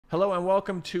Hello and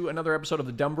welcome to another episode of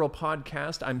the Dumbrell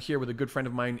Podcast. I'm here with a good friend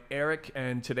of mine, Eric,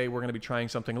 and today we're going to be trying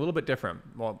something a little bit different.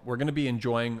 Well, we're going to be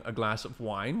enjoying a glass of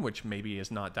wine, which maybe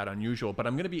is not that unusual, but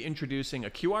I'm going to be introducing a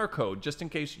QR code just in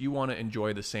case you want to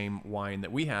enjoy the same wine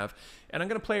that we have. And I'm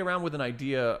going to play around with an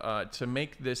idea to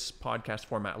make this podcast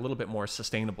format a little bit more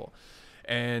sustainable.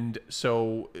 And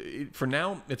so for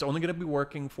now, it's only going to be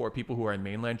working for people who are in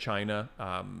mainland China.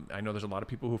 I know there's a lot of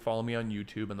people who follow me on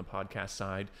YouTube and the podcast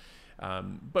side.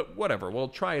 But whatever, we'll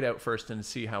try it out first and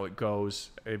see how it goes.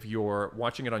 If you're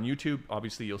watching it on YouTube,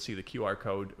 obviously you'll see the QR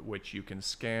code, which you can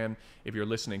scan. If you're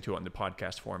listening to it in the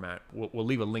podcast format, we'll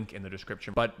leave a link in the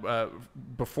description. But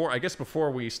before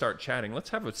we start chatting,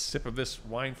 let's have a sip of this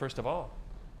wine first of all.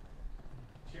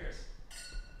 Cheers.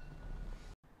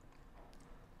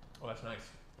 Oh, that's nice.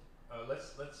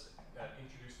 Let's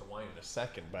introduce the wine in a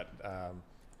second, but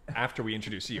after we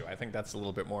introduce you, I think that's a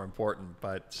little bit more important.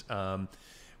 But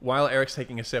while Eric's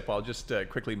taking a sip, I'll just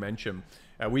quickly mention,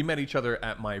 we met each other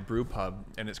at my brew pub,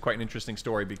 and it's quite an interesting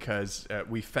story because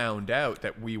we found out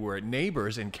that we were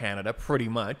neighbors in Canada, pretty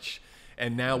much,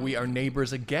 and now we are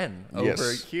neighbors again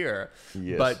over here.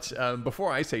 Yes. But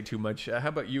before I say too much, how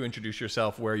about you introduce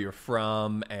yourself, where you're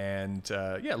from, and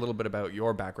a little bit about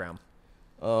your background.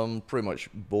 Pretty much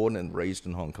born and raised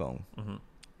in Hong Kong. Mm-hmm.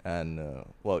 And,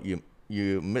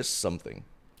 you missed something.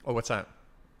 Oh, what's that?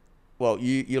 Well,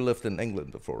 you lived in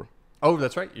England before. Oh,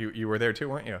 that's right. You were there too,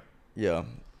 weren't you? Yeah.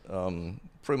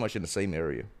 Pretty much in the same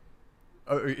area.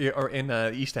 Oh, or in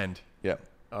East End? Yeah.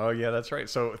 Oh, yeah, that's right.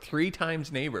 So 3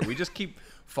 times neighbor. We just keep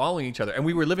following each other. And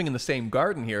we were living in the same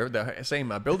garden here, the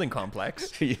same building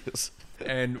complex. Yes.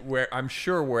 And I'm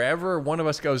sure wherever one of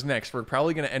us goes next, we're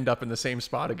probably going to end up in the same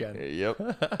spot again. Yep.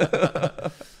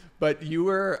 But you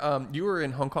were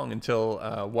in Hong Kong until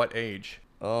what age?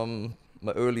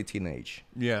 My early teenage.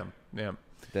 Yeah, yeah.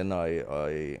 Then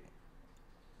I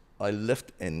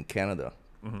lived in Canada.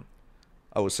 Mm-hmm.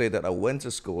 I would say that I went to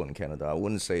school in Canada. I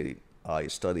wouldn't say I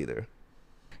studied there.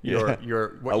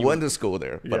 I went to school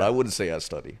there, but I wouldn't say I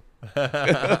studied.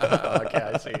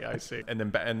 Okay, I see. And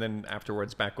then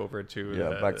afterwards back over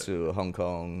to back to Hong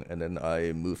Kong, and then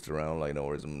I moved around. I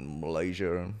was in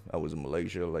Malaysia.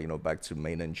 Back to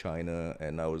mainland China,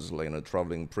 and I was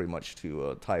traveling pretty much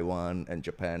to Taiwan and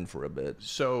Japan for a bit.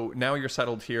 So now you're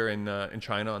settled here in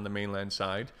China on the mainland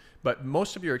side. But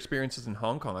most of your experiences in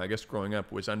Hong Kong, I guess, growing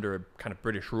up was under kind of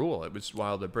British rule. It was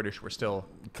while the British were still...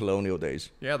 Colonial days.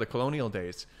 Yeah, the colonial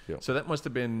days. Yeah. So that must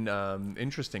have been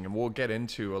interesting. And we'll get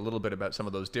into a little bit about some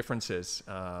of those differences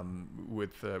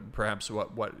with perhaps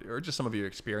or just some of your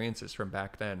experiences from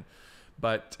back then.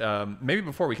 But maybe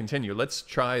before we continue, let's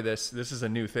try this. This is a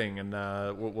new thing, and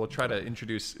we'll try to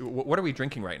introduce... What are we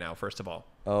drinking right now, first of all?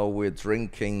 We're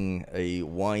drinking a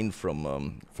wine from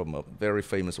a very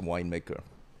famous winemaker.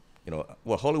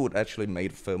 Hollywood actually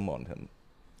made a film on him.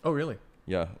 Oh, really?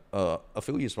 Yeah, a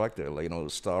few years back there,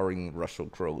 starring Russell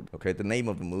Crowe. Okay, the name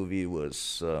of the movie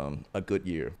was A Good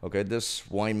Year. Okay, this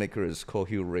winemaker is called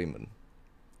Hugh Raymond.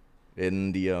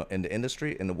 In the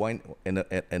industry, in the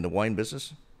wine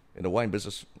business, in the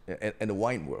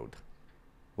wine world,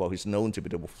 well, he's known to be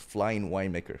the flying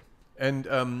winemaker. And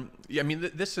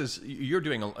this is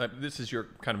your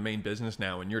kind of main business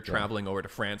now, and you're traveling over to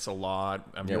France a lot.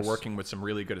 You're working with some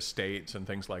really good estates and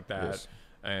things like that. Yes.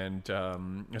 And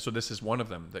so this is one of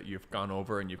them that you've gone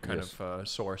over and you've kind of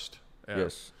sourced.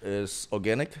 Yes, it's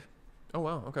organic. Oh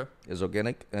wow, okay. It's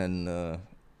organic, and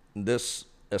this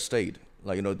estate,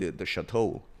 the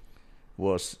chateau,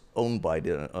 was owned by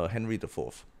the Henry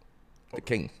IV, the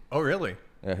king. Oh really?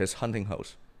 His hunting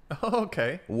house. Oh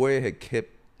okay. Where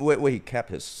he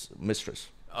kept his mistress.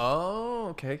 Oh,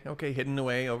 okay, hidden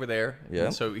away over there. Yeah.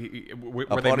 And so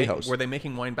were they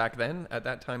making wine back then at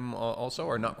that time also,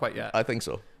 or not quite yet? I think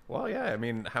so. Well, yeah.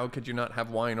 How could you not have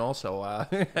wine also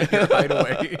at your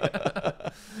hideaway?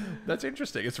 That's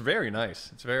interesting. It's very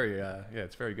nice. It's very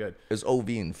it's very good. It's old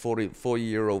vine,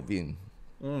 40-year-old vine.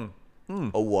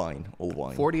 Old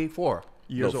wine. 44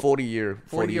 years. No,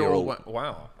 40-year-old.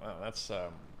 Wow, that's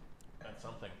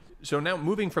something. So now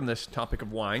moving from this topic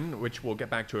of wine, which we'll get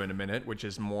back to in a minute, which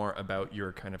is more about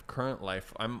your kind of current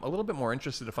life, I'm a little bit more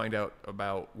interested to find out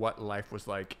about what life was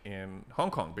like in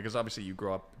Hong Kong, because obviously you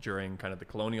grew up during kind of the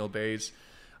colonial days,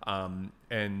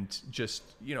 and just,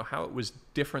 how it was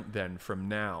different then from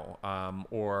now,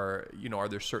 or, are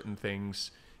there certain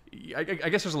things... I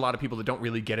guess there's a lot of people that don't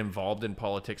really get involved in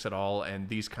politics at all, and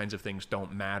these kinds of things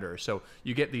don't matter. So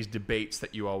you get these debates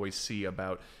that you always see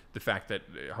about the fact that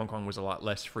Hong Kong was a lot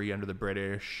less free under the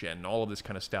British and all of this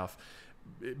kind of stuff.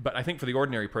 But I think for the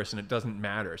ordinary person, it doesn't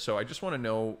matter. So I just want to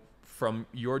know, from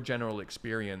your general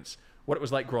experience, what it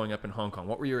was like growing up in Hong Kong.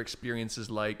 What were your experiences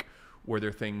like? Were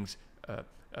there things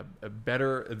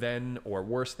better then or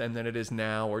worse then than it is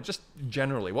now, or just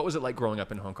generally, what was it like growing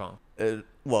up in Hong Kong?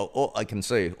 Well, all I can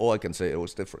say, it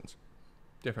was different.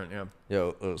 Different, yeah. Yeah,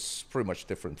 it was pretty much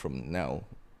different from now.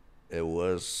 It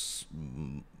was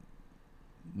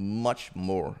much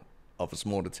more of a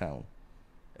smaller town.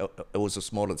 It was a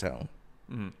smaller town.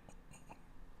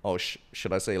 Or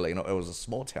should I say, like, it was a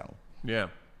small town. Yeah.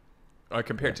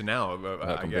 Compared to now,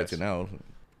 I Compared guess. to now,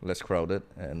 less crowded.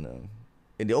 And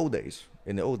in the old days,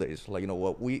 like,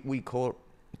 what we call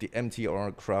the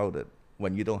MTR crowded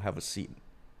when you don't have a seat.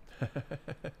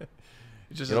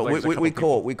 It's just You know, like there's a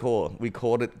couple people. we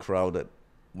called it crowded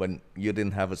when you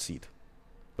didn't have a seat.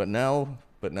 But now,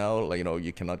 like,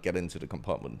 you cannot get into the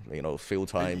compartment. Few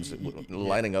times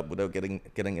lining up without getting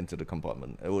into the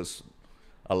compartment. It was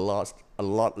a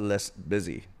lot less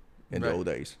busy in the old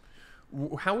days.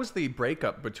 How was the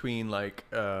breakup between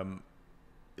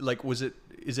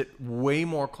is it way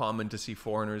more common to see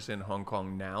foreigners in Hong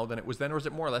Kong now than it was then, or is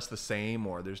it more or less the same,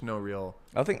 or there's no real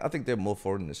I think there are more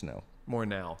foreigners now. more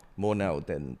now? More now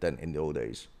than in the old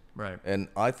days. Right. And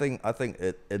I think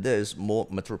it is more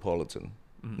metropolitan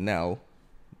now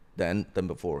than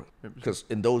before. Because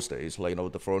in those days, like,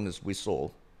 the foreigners we saw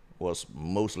was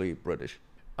mostly British.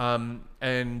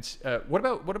 And what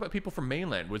about people from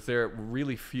mainland? Was there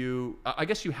really few? I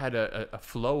guess you had a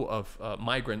flow of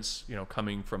migrants,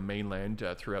 coming from mainland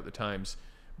throughout the times,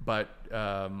 but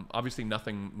obviously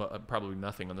probably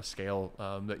nothing on the scale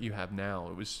that you have now.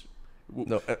 It was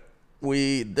No,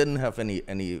 we didn't have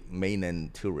any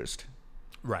mainland tourists.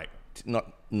 right.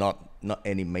 Not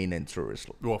any mainland tourists.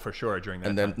 Well, for sure during that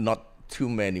And time. then not too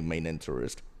many mainland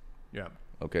tourists. Yeah.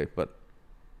 Okay, but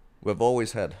we've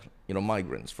always had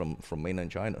migrants from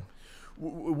mainland China.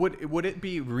 Would it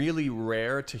be really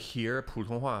rare to hear 普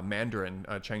通话 Mandarin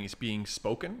Chinese being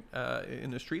spoken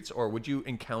in the streets, or would you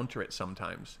encounter it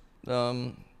sometimes?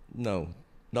 No,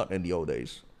 not in the old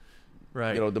days.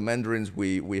 Right. The Mandarins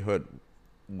we heard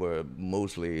were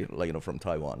mostly, like, from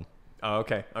Taiwan. Oh,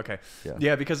 okay.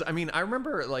 Yeah, because I mean, I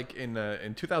remember like in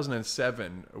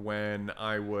 2007 when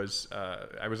I was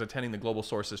attending the Global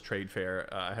Sources Trade Fair.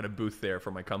 I had a booth there for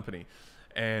my company,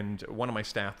 and one of my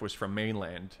staff was from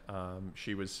mainland.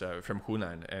 She was from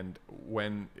Hunan, and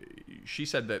when she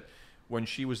said that when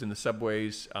she was in the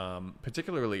subways,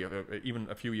 particularly even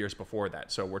a few years before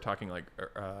that, so we're talking like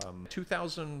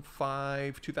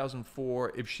 2005,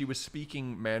 2004, if she was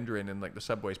speaking Mandarin in like the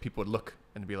subways, people would look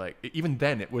and be like, even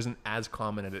then it wasn't as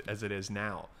common as it is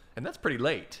now. And that's pretty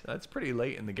late. That's pretty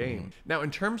late in the game. Now,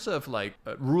 in terms of like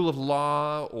rule of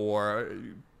law, or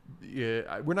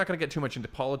we're not going to get too much into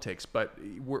politics, but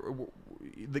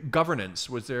the governance,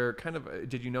 was there kind of,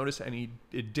 did you notice any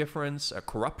difference,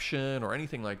 corruption, or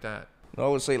anything like that? I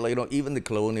would say, like, even the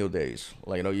colonial days,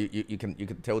 like, you can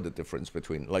tell the difference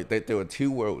between, like, there were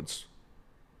two worlds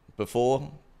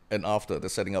before and after the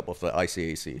setting up of the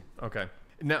ICAC. Okay.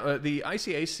 Now, the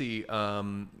ICAC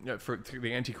for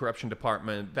the anti-corruption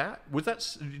department, do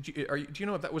you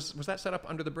know if that was that set up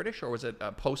under the British, or was it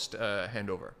post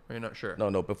handover? Are you not sure?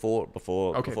 No, before the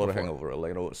before. hangover,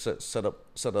 like, set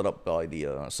it up by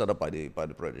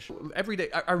the British. Every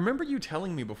day, I remember you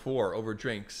telling me before over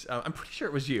drinks. I'm pretty sure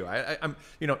it was you. I'm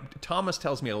Thomas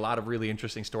tells me a lot of really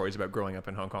interesting stories about growing up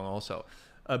in Hong Kong, also.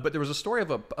 But there was a story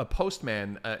of a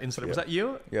postman incident. Was that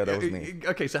you? Yeah, that was me.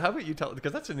 Okay, so how about you tell it?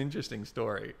 Because that's an interesting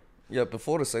story. Yeah,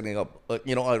 before the setting up,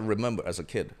 I remember as a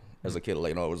kid,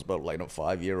 like, I was about, like,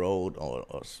 5-year-old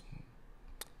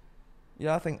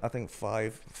yeah, I think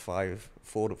 4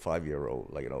 to 5 year old,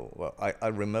 like, well, I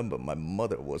remember my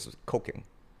mother was cooking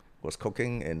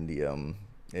in the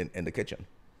in the kitchen.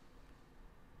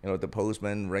 The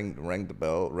postman rang the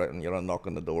bell, knock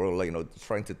on the door, like,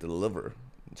 trying to deliver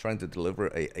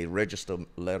a registered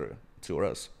letter to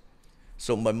us.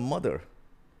 So my mother,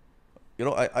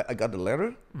 I got the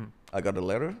letter.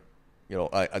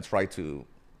 I tried to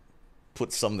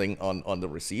put something on the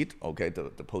receipt. Okay,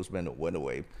 the postman went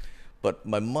away. But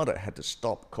my mother had to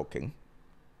stop cooking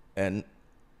and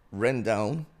ran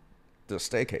down the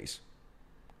staircase.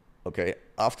 Okay,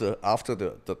 after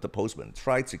the postman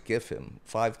tried to give him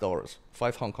 $5,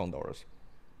 5 Hong Kong dollars.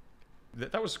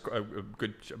 That was a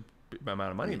good amount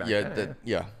of money back then.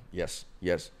 Yeah. Yes.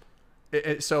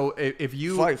 So if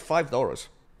you $5.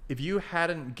 If you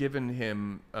hadn't given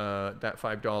him that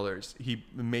 $5, he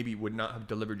maybe would not have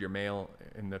delivered your mail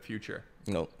in the future.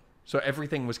 No. So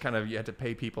everything was kind of, you had to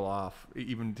pay people off,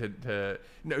 even to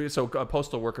no. So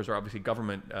postal workers are obviously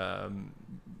government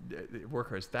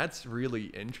workers. That's really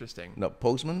interesting. No,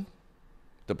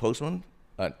 the postman,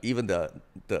 even the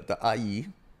IE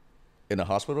in a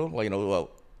hospital, like,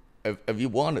 well, if you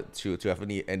wanted to have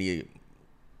any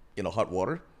hot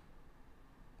water,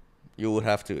 you would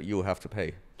have to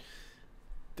pay.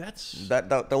 That's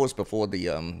That was before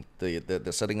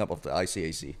the setting up of the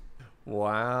ICAC.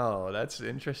 wow. That's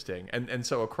interesting. And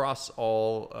so across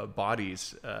all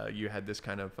bodies, you had this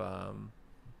kind of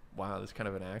wow, this kind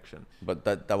of an action. But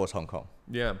that was Hong Kong.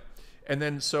 Yeah. And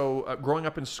then, so growing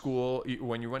up in school,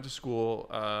 when you went to school,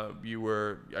 you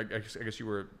were, I guess you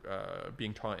were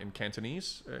being taught in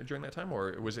Cantonese during that time,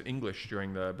 or was it English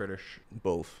during the British?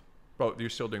 Both. Both. You're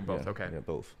still doing both. Yeah, Okay. yeah,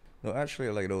 both. No, actually,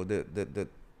 like,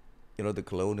 the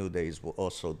colonial days were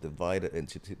also divided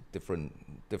into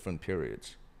different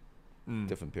periods.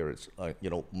 Different periods.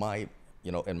 In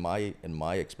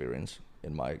my experience,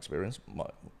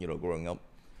 growing up,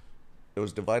 it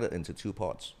was divided into two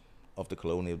parts of the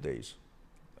colonial days.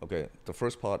 Okay, the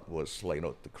first part was, like,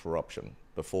 the corruption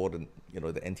before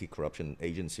the anti-corruption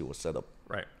agency was set up.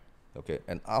 Right. Okay,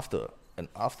 and after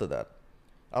that,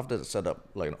 after the setup,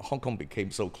 like, Hong Kong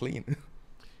became so clean.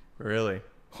 Really?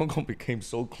 Hong Kong became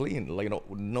so clean, like,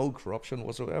 no corruption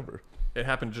whatsoever. It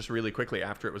happened just really quickly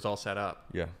after it was all set up.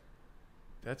 Yeah.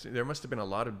 There must have been a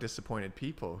lot of disappointed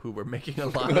people who were making a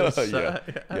lot of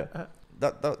yeah.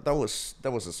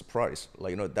 That was a surprise.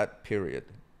 Like, that period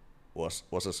was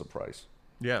a surprise.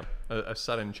 Yeah, a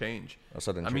sudden change. A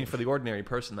sudden I mean, change. for the ordinary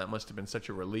person, that must have been such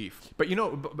a relief. But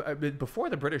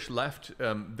before the British left,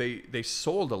 they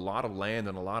sold a lot of land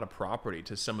and a lot of property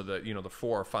to some of the the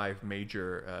 4 or 5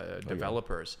 major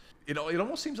developers. It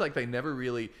almost seems like they never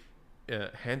really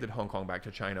handed Hong Kong back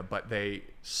to China, but they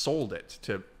sold it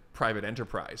to private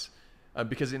enterprise.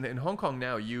 Because in Hong Kong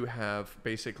now, you have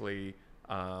basically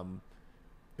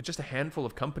just a handful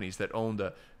of companies that own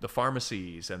the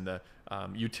pharmacies and the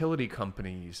utility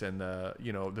companies and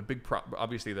the big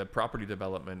obviously the property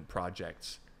development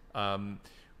projects.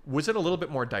 Was it a little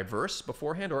bit more diverse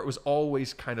beforehand, or it was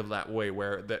always kind of that way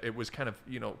where it was kind of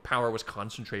power was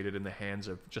concentrated in the hands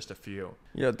of just a few?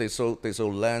 Yeah, they sold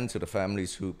land to the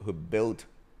families who built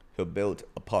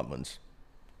apartments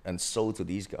and sold to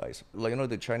these guys. Like,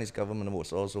 the Chinese government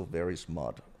was also very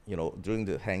smart. During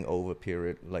the hangover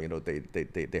period, like,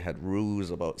 they had rules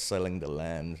about selling the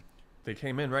land. They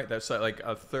came in, right? That's like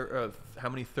how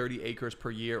many 30 acres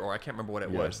per year, or I can't remember what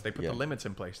it was. They put the limits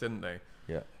in place, didn't they?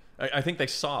 Yeah. I think they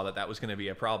saw that was going to be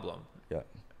a problem. Yeah.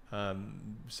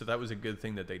 So that was a good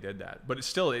thing that they did that. But it's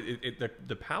still,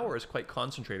 the power is quite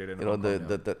concentrated in Hong Kong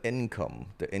now.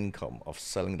 The income of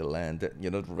selling the land,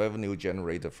 the revenue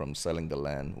generated from selling the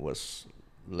land was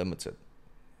limited.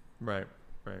 Right.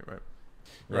 Yeah,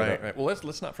 Right. Well,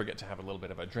 let's not forget to have a little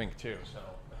bit of a drink too. So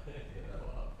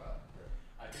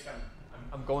I think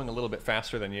I'm going a little bit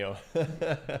faster than you.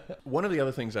 One of the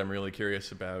other things I'm really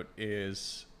curious about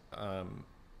is kind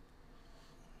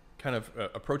of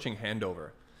approaching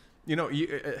handover.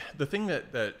 The thing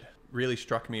that really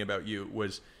struck me about you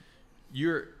was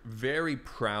you're very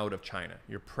proud of China.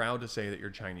 You're proud to say that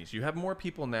you're Chinese. You have more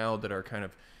people now that are kind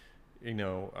of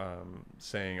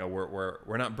saying, "Oh,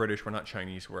 we're not British, we're not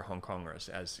Chinese, we're Hong Kongers,"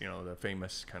 as the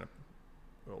famous kind of,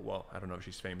 well, I don't know if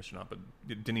she's famous or not, but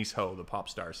Denise Ho, the pop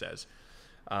star, says,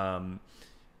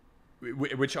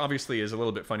 which obviously is a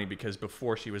little bit funny because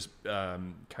before she was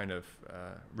kind of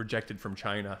rejected from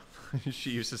China,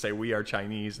 she used to say, "We are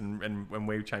Chinese," and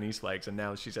wave Chinese flags, and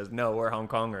now she says, "No, we're Hong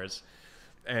Kongers,"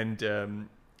 and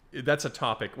that's a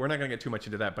topic. We're not going to get too much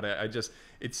into that, but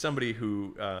it's somebody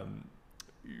who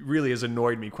really has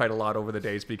annoyed me quite a lot over the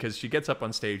days, because she gets up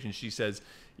on stage and she says,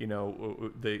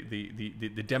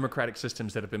 the democratic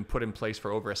systems that have been put in place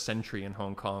for over a century in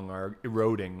Hong Kong are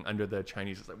eroding under the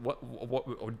Chinese. It's like,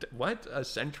 what? A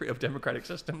century of democratic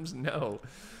systems? No.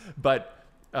 But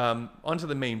onto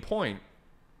the main point.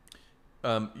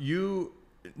 You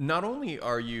not only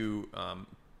are you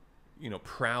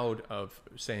proud of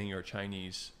saying you're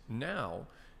Chinese now,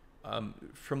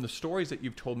 from the stories that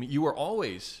you've told me, you were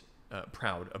always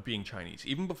proud of being Chinese,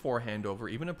 even before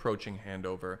handover, even approaching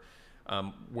handover.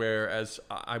 Whereas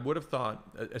I would have thought,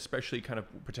 especially kind of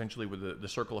potentially with the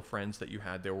circle of friends that you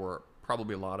had, there were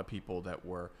probably a lot of people that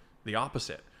were the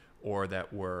opposite, or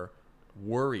that were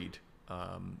worried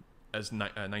as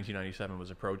 1997 was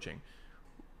approaching.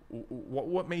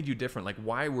 What made you different? Like,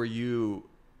 why were you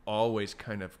always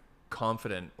kind of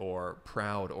confident or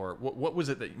proud, or what was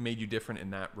it that made you different in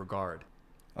that regard?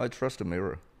 I trust the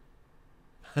mirror.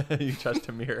 You trust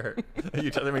a mirror. You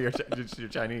tell them you're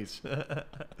Chinese.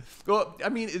 Well, I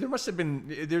mean, there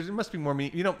must be more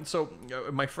me. So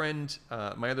my friend,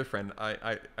 my other friend,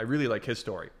 I really like his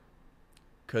story,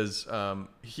 because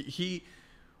he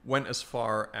went as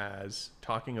far as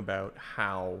talking about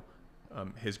how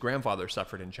his grandfather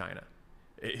suffered in China,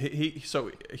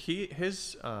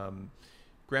 His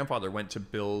grandfather went to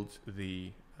build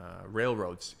the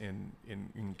railroads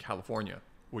in California,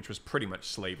 which was pretty much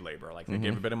slave labor. Like they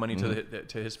gave a bit of money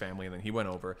to his family, and then he went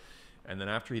over. And then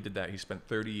after he did that, he spent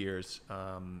 30 years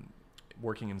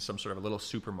working in some sort of a little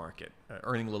supermarket,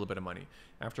 earning a little bit of money.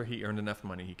 After he earned enough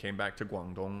money, he came back to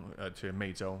Guangdong, to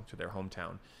Meizhou, to their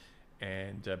hometown,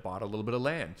 and bought a little bit of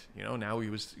land. Now he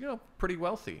was, pretty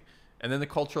wealthy. And then the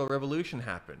Cultural Revolution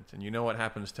happened. And you know what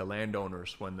happens to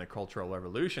landowners when the Cultural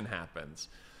Revolution happens.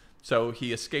 So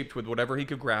he escaped with whatever he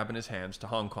could grab in his hands to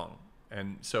Hong Kong.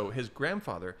 And so his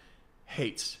grandfather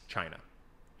hates China.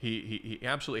 He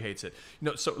absolutely hates it.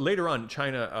 So later on,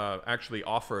 China actually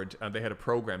offered, they had a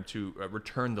program to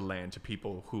return the land to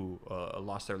people who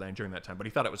lost their land during that time. But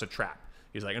he thought it was a trap.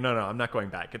 He's like, no, I'm not going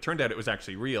back. It turned out it was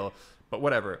actually real, but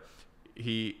whatever.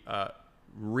 He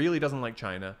really doesn't like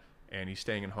China, and he's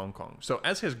staying in Hong Kong. So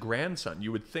as his grandson,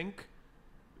 you would think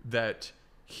that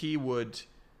he would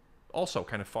also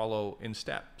kind of follow in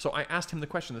step. So I asked him the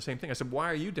question, the same thing. I said, why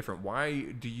are you different? Why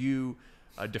do you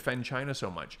defend China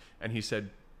so much? And he said,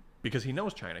 because he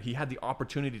knows China. He had the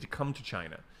opportunity to come to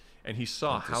China, and he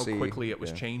saw how quickly it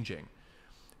was changing.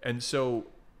 And so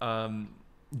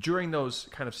during those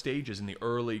kind of stages in the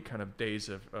early kind of days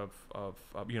of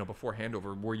before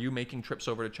handover, were you making trips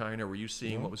over to China? Were you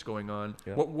seeing what was going on?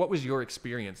 Yeah. What was your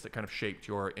experience that kind of shaped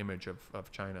your image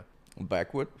of China?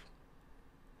 Backward.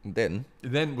 Then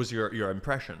was your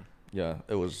impression? Yeah,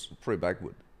 it was pretty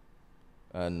backward.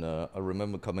 And I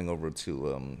remember coming over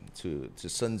to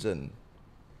Shenzhen.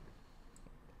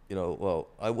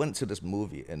 I went to this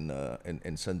movie in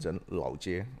Shenzhen,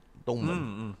 Laojie,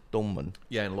 Dongmen.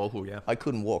 Yeah, in Luohu, yeah. I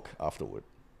couldn't walk afterward.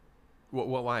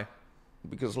 Why?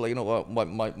 Because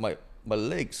my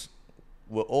legs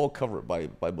were all covered by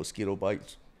mosquito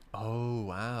bites. Oh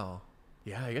wow.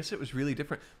 Yeah, I guess it was really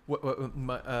different.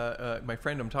 My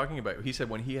friend I'm talking about, he said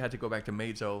when he had to go back to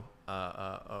Meizhou,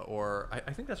 or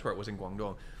I think that's where it was in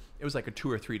Guangdong, it was like a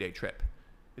 2 or 3 day trip.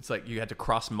 It's like you had to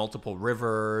cross multiple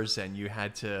rivers, and you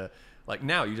had to, like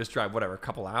now you just drive whatever, a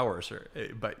couple hours,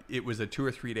 but it was a 2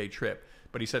 or 3 day trip.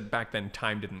 But he said back then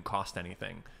time didn't cost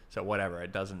anything, so whatever,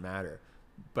 it doesn't matter.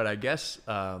 But I guess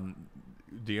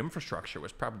the infrastructure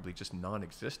was probably just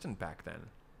non-existent back then.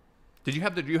 Did you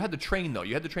had the train though?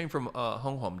 You had the train from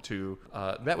Hong Kong to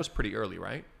that was pretty early,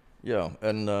 right? Yeah,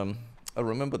 and I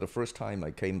remember the first time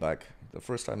I came back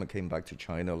to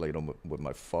China, with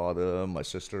my father, my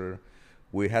sister.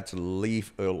 We had to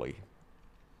leave early.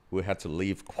 We had to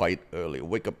leave quite early.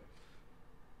 Wake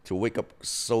up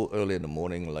so early in the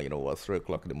morning, 3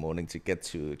 o'clock in the morning, to get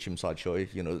to Tsim Sha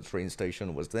Tsui. The train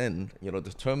station was then. The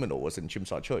terminal was in Tsim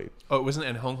Sha Tsui. Oh, it wasn't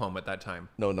in Hong Kong at that time.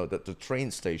 No, the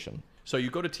train station. So you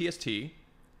go to TST, you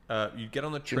get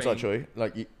on the train. Tsim Sha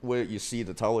Tsui, where you see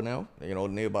the tower now,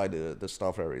 nearby the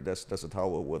staff area. That's a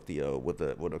tower with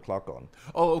the clock on.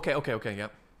 Oh, okay, yeah.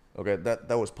 Okay, that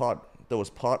was part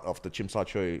of the Tsim Sha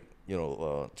Tsui,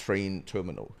 train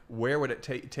terminal. Where would it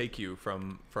take you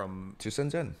from to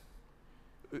Shenzhen?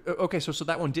 Okay, so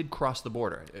that one did cross the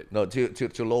border. No, to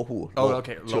Luohu. Oh,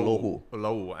 okay, to Luohu.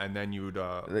 Luohu, and then you'd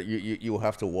you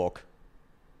have to walk.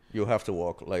 You have to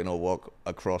walk, walk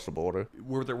across the border.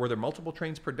 Were there multiple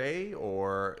trains per day,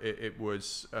 or it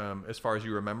was as far as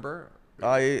you remember?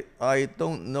 I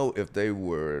don't know if they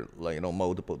were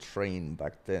multiple train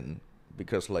back then,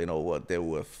 because there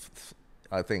were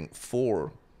I think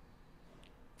four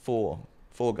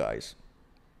guys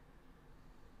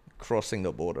crossing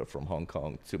the border from Hong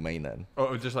Kong to mainland.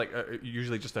 Oh, just like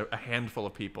usually just a handful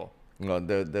of people. No,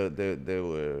 there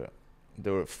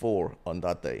were 4 on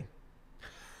that day.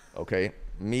 Okay,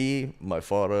 me, my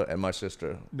father, and my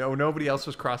sister. No, nobody else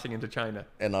was crossing into China.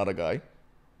 Another guy.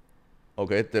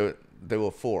 Okay, there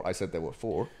were 4. I said there were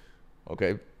 4.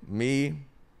 Okay, me,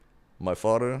 my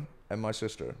father, and my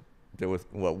sister. We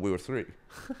were 3.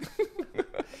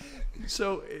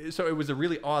 So it was a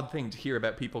really odd thing to hear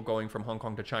about people going from Hong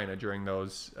Kong to China during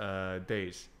those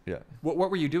days. Yeah. What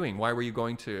were you doing? Why were you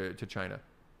going to China?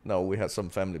 No, we had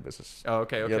some family business. Oh,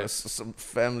 okay. Yeah, some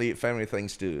family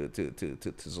things to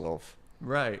solve.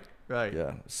 Right.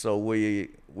 Yeah. So we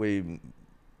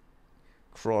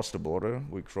crossed the border.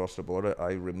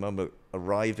 I remember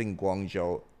arriving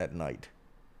Guangzhou at night.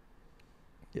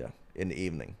 Yeah, in the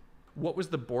evening. What was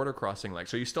the border crossing like?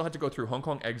 So you still had to go through Hong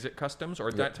Kong exit customs, or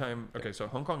at that time? Okay, so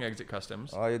Hong Kong exit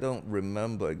customs. I don't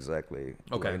remember exactly.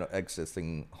 Okay.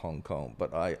 Exiting Hong Kong,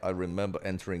 but I remember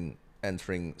entering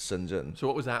Shenzhen. So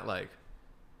what was that like?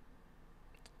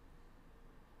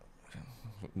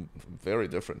 Very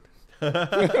different.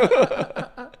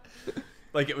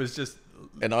 Like it was just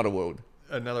another world.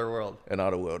 Another world.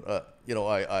 Another world. You know,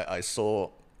 I saw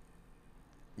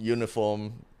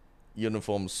uniform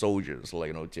soldiers, like,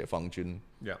 you know, 解放军,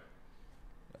 Yeah.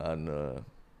 and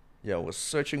yeah, was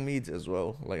searching me as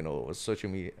well, like, you know, was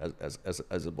searching me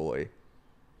as a boy.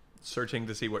 Searching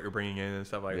to see what you're bringing in and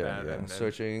stuff like Yeah, that. yeah,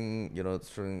 searching, you know,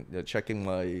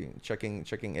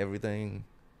 checking everything.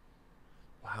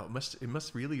 Wow, it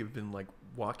must really have been like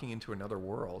walking into another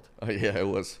world. Yeah, it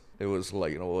was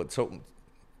like, you know, it took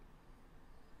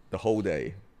the whole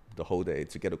day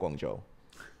to get to Guangzhou.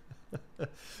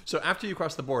 So after you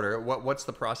cross the border, what's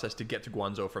the process to get to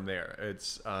Guangzhou from there?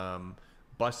 It's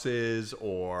buses,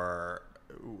 or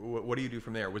what do you do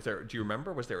from there? Do you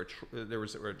remember? Was there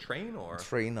a train or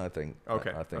Train, I think.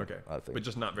 Okay, I think. but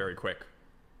just not very quick.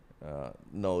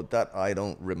 No, that I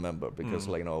don't remember because,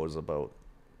 like, you know, I was about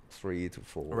 3 to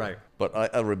 4. Right. But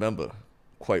I remember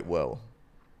quite well.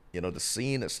 You know, the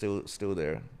scene is still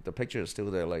there. The picture is still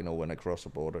there. Like, you know, when I cross the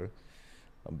border,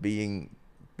 I'm being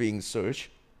searched.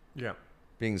 Yeah.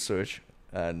 Being searched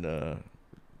and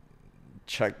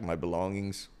check my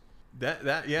belongings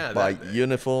by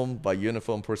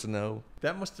uniform personnel.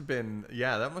 That must have been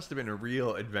a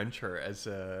real adventure as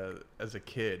a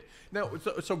kid. Now,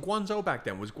 so Guangzhou back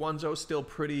then, was Guangzhou still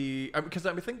pretty? Because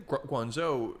I think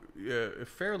Guangzhou,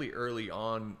 fairly early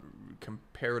on,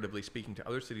 comparatively speaking to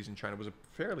other cities in China, was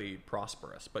fairly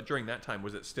prosperous. But during that time,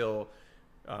 was it still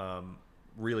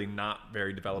really not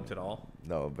very developed at all?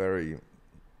 No, very.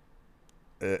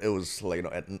 It was like, you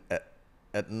know,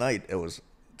 at night it was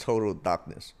total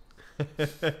darkness.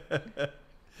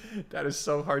 That is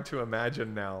so hard to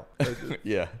imagine now.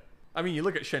 Yeah. I mean, you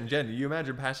look at Shenzhen. You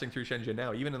imagine passing through Shenzhen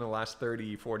now, even in the last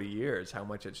 30, 40 years, how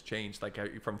much it's changed, like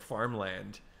from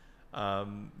farmland.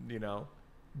 You know,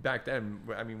 back then,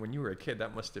 I mean, when you were a kid,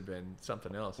 that must have been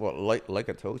something else. Well, like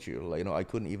I told you, like, you know, I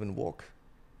couldn't even walk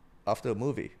after a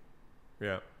movie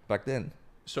Yeah. back then.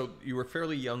 So you were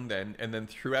fairly young then, and then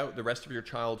throughout the rest of your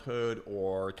childhood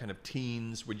or kind of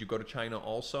teens, would you go to China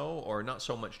also, or not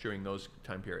so much during those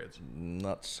time periods?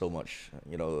 Not so much,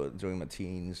 you know, during my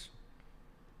teens.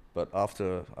 But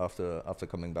after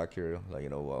coming back here, like, you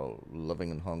know, while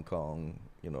living in Hong Kong,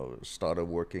 you know, started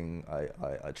working,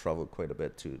 I traveled quite a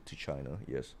bit to China.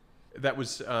 Yes. That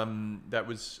was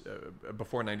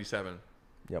before 97.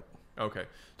 Yep. Okay,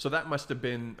 so that must have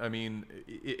been. I mean,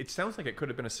 it sounds like it could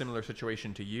have been a similar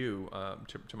situation to you,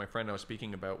 to my friend I was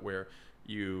speaking about, where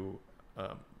you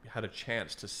had a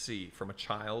chance to see from a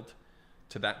child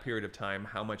to that period of time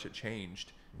how much it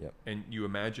changed. Yep. And you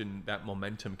imagine that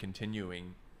momentum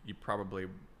continuing. You probably,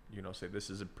 you know, say this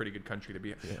is a pretty good country to be.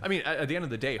 Yeah. I mean, at the end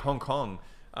of the day, Hong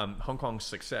Kong's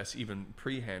success, even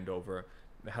pre-handover,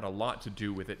 had a lot to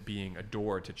do with it being a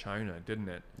door to China, didn't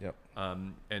it? Yep.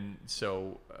 And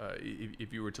so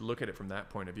if you were to look at it from that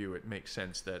point of view, it makes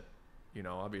sense that, you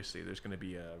know, obviously there's going to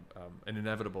be an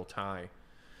inevitable tie.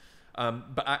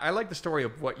 But I like the story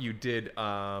of what you did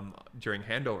during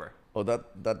handover. Oh,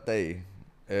 that day,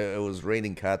 it was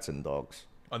raining cats and dogs.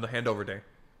 On the handover day.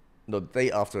 No, the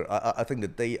day after. I think the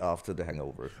day after the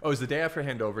hangover. Oh, it was the day after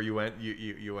handover. You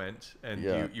went and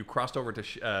Yeah. you crossed over to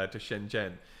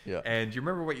Shenzhen. Yeah. And do you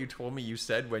remember what you told me? You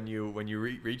said when you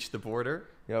reached the border.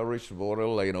 Yeah, I reached the border.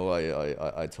 Like, you know,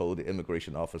 I told the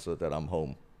immigration officer that I'm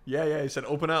home. Yeah. He said,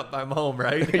 "Open up, I'm home."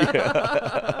 Right?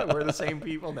 We're the same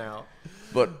people now.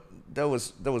 But that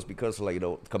was because, like, you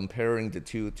know, comparing the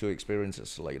two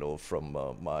experiences, like, you know, from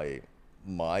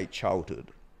my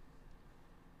childhood,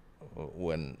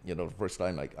 when, you know, the first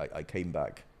time I came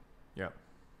back. Yeah.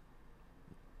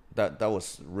 That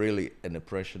was really an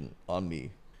impression on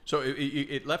me. So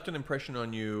it left an impression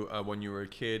on you when you were a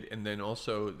kid, and then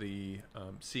also the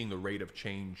seeing the rate of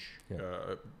change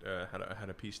had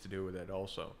a piece to do with it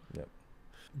also. Yep.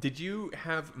 Did you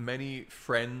have many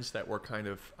friends that were kind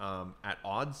of at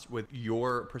odds with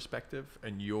your perspective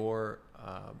and your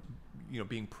you know,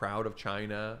 being proud of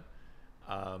China,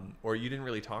 or you didn't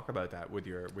really talk about that with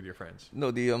your friends?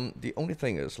 No, the only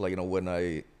thing is, like, you know, when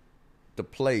the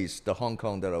Hong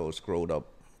Kong that I was growing up,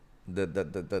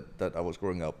 that I was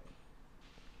growing up.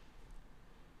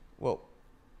 Well,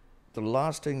 the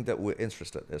last thing that we're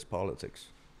interested is politics.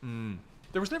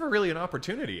 There was never really an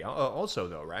opportunity, also,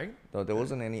 though, right? No, there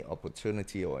wasn't any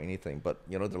opportunity or anything. But,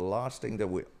 you know, the last thing that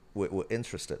we're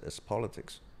interested is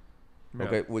politics. Yeah.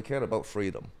 Okay, we cared about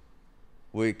freedom.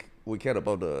 We cared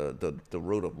about the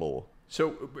rule of law.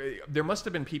 So there must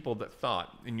have been people that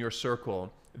thought in your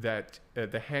circle that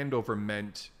the handover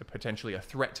meant potentially a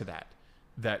threat to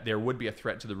that there would be a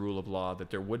threat to the rule of law, that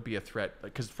there would be a threat,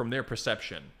 because from their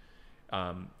perception,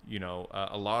 you know,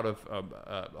 a lot of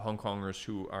Hong Kongers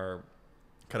who are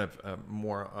kind of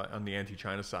more on the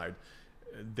anti-China side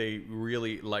they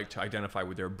really like to identify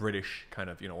with their British kind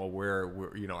of, well, we're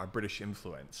our British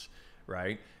influence,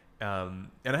 right? And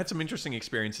I had some interesting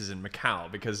experiences in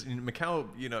Macau, because in Macau,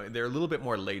 they're a little bit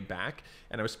more laid back.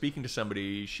 And I was speaking to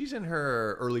somebody, she's in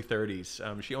her early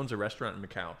 30s. She owns a restaurant in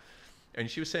Macau. And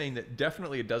she was saying that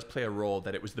definitely it does play a role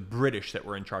that it was the British that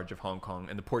were in charge of Hong Kong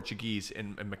and the Portuguese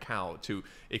in Macau to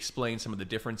explain some of the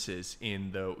differences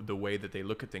in the way that they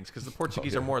look at things. Because the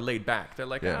Portuguese are more laid back. They're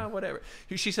like, whatever.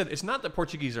 She said, it's not that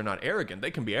Portuguese are not arrogant.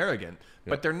 They can be arrogant,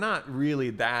 but they're not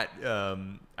really that.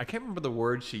 I can't remember the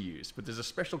word she used, but there's a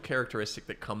special characteristic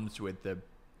that comes with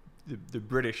the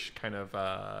British kind of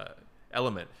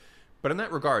element. But in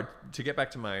that regard, to get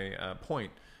back to my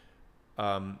point,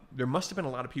 there must have been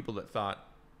a lot of people that thought,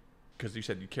 because you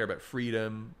said you care about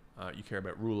freedom, you care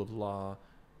about rule of law.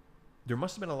 There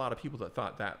must have been a lot of people that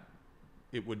thought that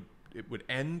it would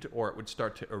end, or it would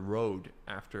start to erode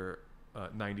after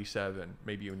 97,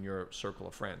 maybe in your circle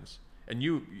of friends. And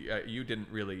you didn't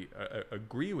really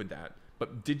agree with that.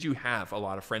 But did you have a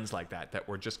lot of friends like that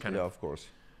were just kind of... Yeah, of course.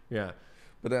 Yeah.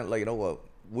 But then, what,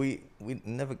 we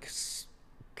never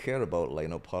cared about,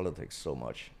 politics so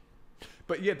much.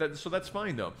 But yeah, so that's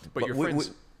fine though. But your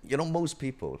friends... most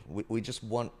people, we just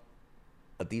want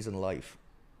a decent life.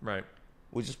 Right.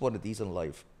 We just want a decent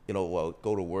life. Go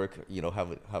to work,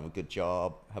 have a good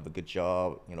job,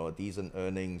 a decent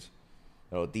earnings,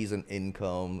 a decent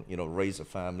income, raise a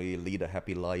family, lead a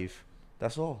happy life.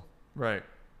 That's all. Right.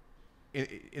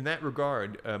 In that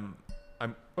regard, I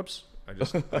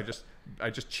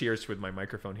just cheers with my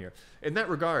microphone here. In that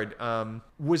regard,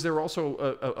 was there also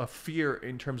a fear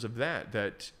in terms of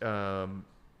that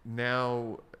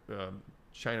now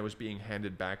China was being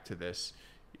handed back to this,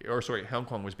 or sorry, Hong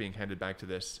Kong was being handed back to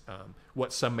this,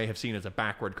 what some may have seen as a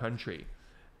backward country,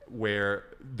 where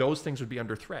those things would be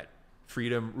under threat: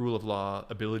 freedom, rule of law,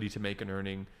 ability to make an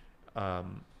earning.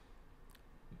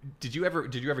 Did you ever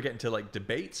get into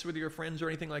debates with your friends or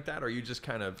anything like that, or you just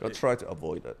kind of... I try to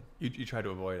avoid it. You try to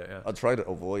avoid it, yeah. I try to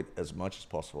avoid as much as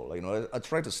possible. I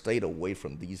try to stay away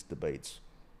from these debates.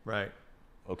 Right.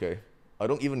 Okay. I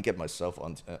don't even get myself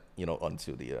onto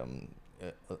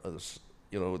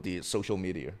the social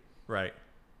media. Right.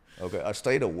 Okay. I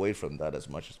stayed away from that as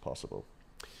much as possible.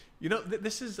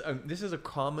 This is a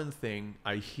common thing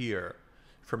I hear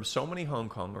from so many Hong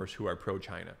Kongers who are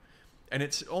pro-China. And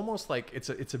it's almost like it's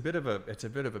a bit of a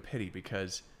pity,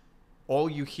 because all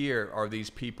you hear are these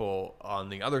people on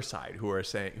the other side who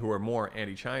are more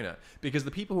anti-China, because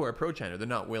the people who are pro-China, they're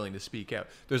not willing to speak out.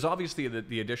 There's obviously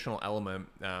the additional element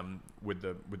with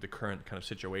the current kind of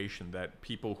situation, that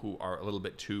people who are a little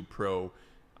bit too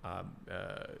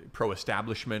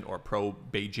pro-establishment or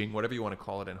pro-Beijing, whatever you want to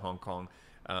call it in Hong Kong,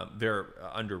 they're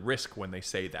under risk when they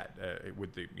say that,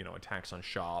 with the attacks on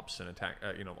shops and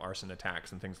arson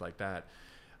attacks and things like that.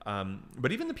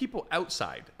 But even the people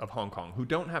outside of Hong Kong who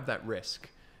don't have that risk,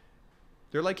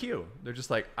 they're like you. They're just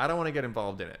like, I don't want to get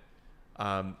involved in it.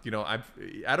 I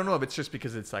don't know if it's just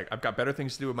because it's like I've got better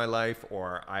things to do with my life,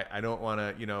 or I don't want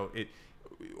to it,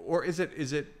 or is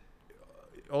it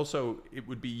also it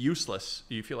would be useless?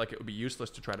 Do you feel like it would be useless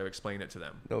to try to explain it to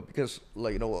them? No, because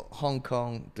Hong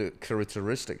Kong, the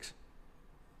characteristics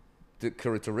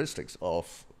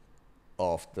of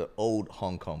the old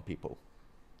Hong Kong people,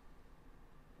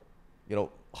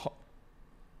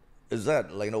 is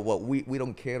that what we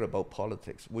don't care about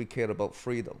politics. We care about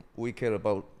freedom. We care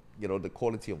about the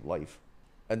quality of life,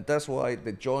 and that's why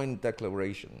the Joint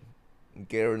Declaration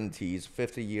guarantees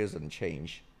 50 years and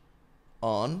change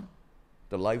on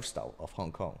the lifestyle of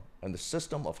Hong Kong and the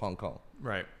system of Hong Kong.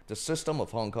 Right. The system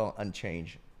of Hong Kong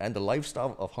unchanged, and the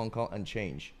lifestyle of Hong Kong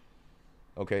unchanged.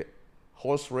 Okay,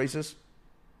 horse races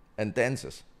and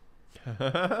dances.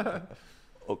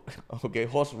 Okay,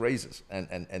 horse races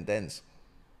and dance.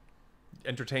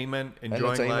 Entertainment,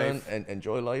 enjoying life. And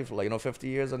enjoy life, 50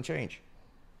 years and change.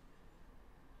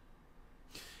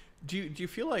 Do you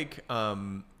feel like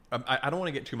I don't want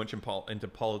to get too much into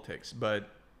politics, but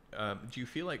do you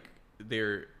feel like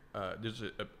there's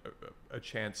a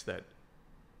chance that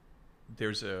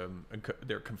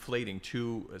they're conflating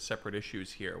two separate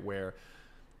issues here, where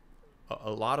a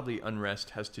lot of the unrest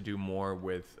has to do more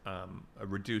with a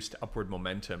reduced upward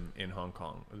momentum in Hong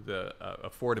Kong, the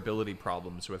affordability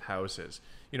problems with houses.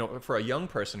 For a young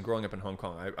person growing up in Hong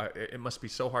Kong, it must be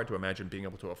so hard to imagine being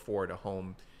able to afford a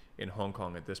home in Hong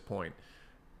Kong at this point.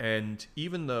 And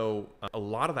even though a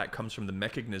lot of that comes from the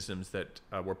mechanisms that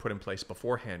were put in place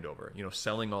before handover,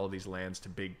 selling all of these lands to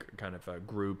big kind of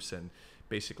groups and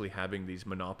basically having these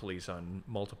monopolies on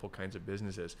multiple kinds of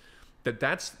businesses,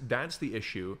 that's the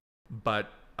issue.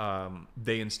 But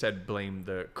they instead blame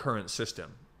the current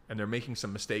system and they're making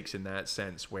some mistakes in that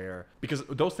sense where, because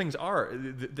those things are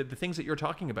the things that you're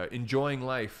talking about, enjoying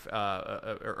life,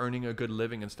 earning a good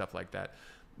living and stuff like that.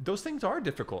 Those things are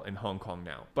difficult in Hong Kong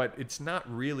now, but it's not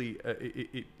really,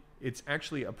 it's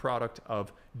actually a product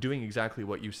of doing exactly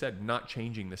what you said, not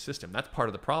changing the system. That's part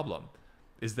of the problem,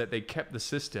 is that they kept the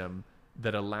system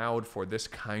that allowed for this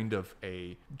kind of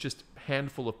a just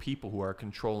handful of people who are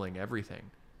controlling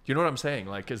everything. Do you know what I'm saying?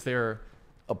 Like, is there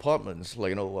Apartments,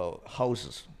 like,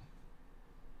 houses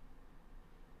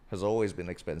has always been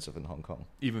expensive in Hong Kong.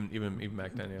 even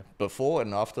back then? Yeah. Before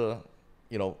and after,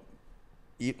 you know,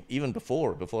 even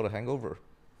before the hangover,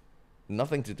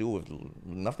 nothing to do with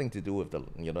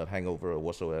the hangover or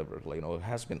whatsoever. Like,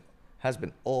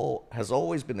 has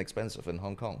always been expensive in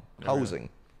Hong Kong. Oh, Housing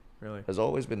really? has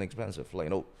always been expensive.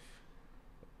 Like,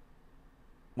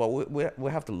 well,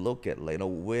 we have to look at, like,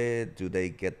 where do they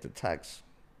get the tax?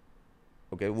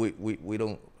 Okay, we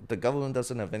don't. The government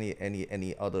doesn't have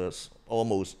any others,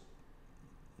 almost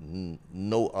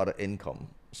no other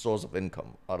source of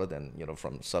income other than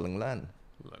from selling land.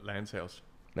 Land sales.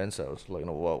 Land sales. Like,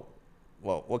 well,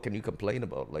 what can you complain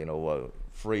about? Like,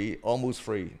 almost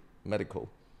free medical,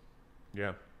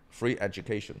 Yeah. free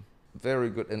education, very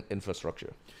good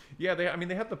infrastructure. Yeah, they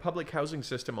have the public housing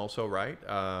system also, right?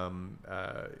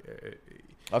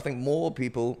 I think more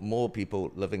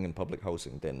people living in public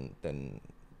housing than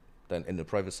in the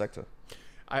private sector.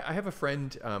 I have a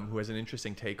friend who has an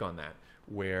interesting take on that,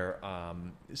 where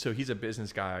so he's a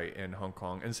business guy in Hong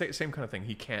Kong, and same kind of thing.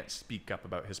 He can't speak up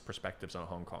about his perspectives on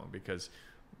Hong Kong because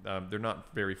they're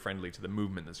not very friendly to the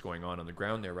movement that's going on the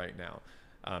ground there right now.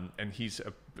 And he's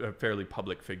a fairly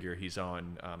public figure. He's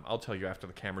on. I'll tell you after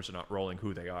the cameras are not rolling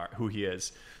who he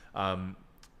is.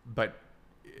 But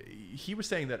he was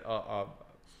saying that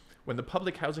when the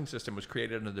public housing system was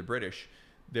created under the British,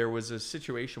 there was a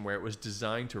situation where it was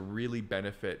designed to really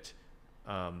benefit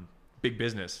big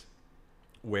business,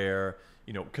 where,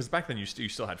 because back then you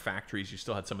still had factories, you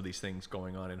still had some of these things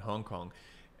going on in Hong Kong,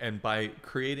 and by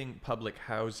creating public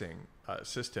housing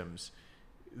systems,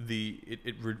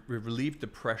 it relieved the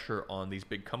pressure on these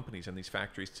big companies and these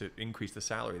factories to increase the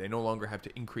salary. They no longer have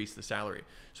to increase the salary.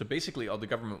 So basically, all the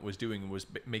government was doing was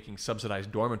making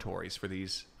subsidized dormitories for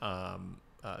these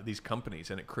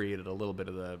companies, and it created a little bit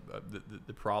of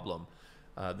the problem,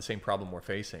 the same problem we're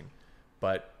facing.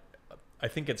 But I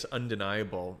think it's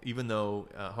undeniable, even though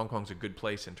Hong Kong's a good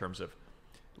place in terms of,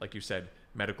 like you said,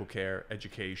 medical care,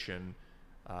 education.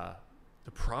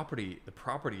 The property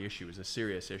issue is a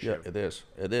serious issue. Yeah, it is.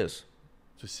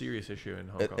 It's a serious issue in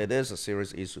Hong Kong. It is a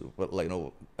serious issue, but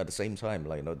at the same time,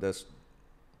 that's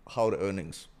how the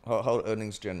earnings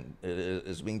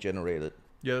is being generated.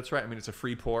 Yeah, that's right. I mean, it's a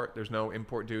free port. There's no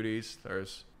import duties.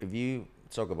 If you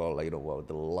talk about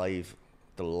the life,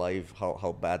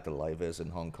 how bad the life is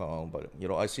in Hong Kong, but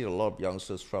I see a lot of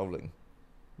youngsters traveling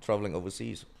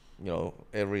overseas.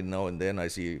 Every now and then I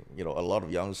see, a lot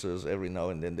of youngsters, every now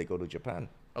and then they go to Japan.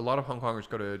 A lot of Hong Kongers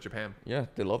go to Japan. Yeah,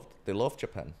 they love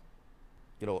Japan.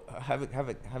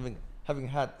 Having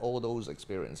had all those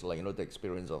experiences, the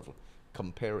experience of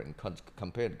compare and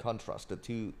contrast the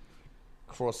two,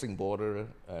 crossing border,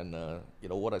 and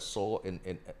what I saw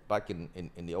back in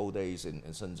the old days in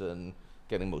Shenzhen,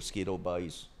 getting mosquito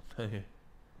bites,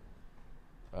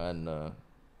 and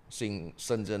seeing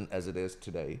Shenzhen as it is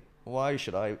today. Why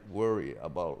should I worry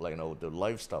about the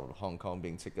lifestyle of Hong Kong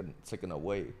being taken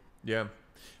away? Yeah,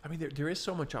 I mean there is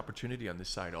so much opportunity on this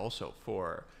side also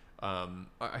for.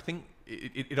 I think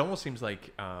it almost seems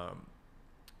like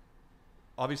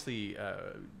obviously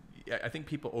I think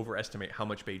people overestimate how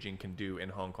much Beijing can do in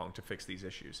Hong Kong to fix these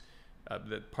issues.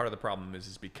 Part of the problem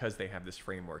is because they have this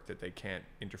framework that they can't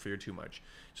interfere too much.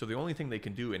 So the only thing they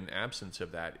can do in absence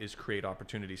of that is create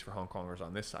opportunities for Hong Kongers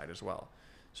on this side as well.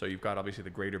 So you've got obviously the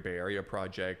Greater Bay Area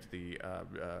project, the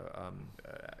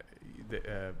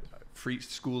free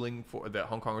schooling for that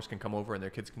Hong Kongers can come over and their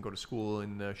kids can go to school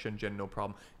in Shenzhen, no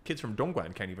problem. Kids from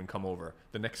Dongguan can't even come over.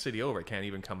 The next city over can't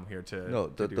even come here to. No,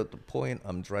 the point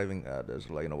I'm driving at is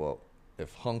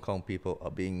if Hong Kong people are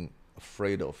being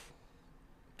afraid of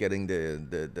getting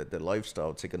the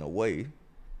lifestyle taken away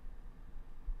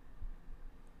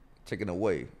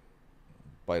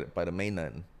by the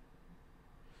mainland.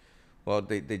 Well,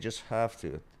 they just have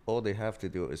to. All they have to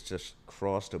do is just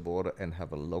cross the border and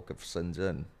have a look of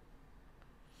Shenzhen.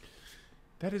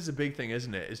 That is a big thing,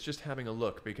 isn't it? It's just having a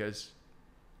look, because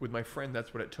with my friend,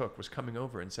 that's what it took, was coming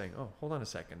over and saying, oh, hold on a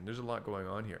second, there's a lot going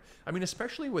on here. I mean,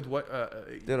 especially with what...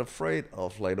 They're afraid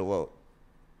of, Hong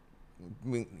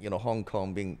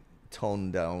Kong being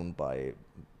toned down by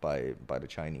the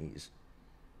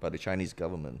Chinese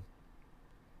government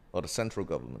or the central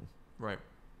government. Right.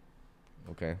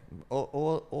 Okay,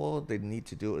 all they need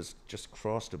to do is just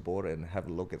cross the border and have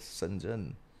a look at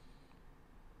Shenzhen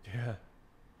Yeah.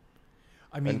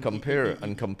 I and mean,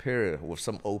 compare with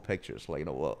some old pictures, like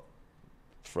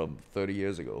from 30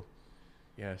 years ago.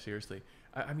 yeah, seriously.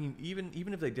 I mean,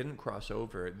 even if they didn't cross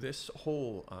over, this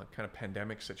whole kind of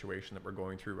pandemic situation that we're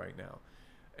going through right now,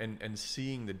 and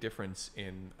seeing the difference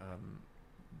in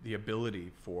the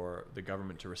ability for the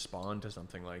government to respond to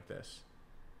something like this,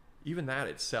 even that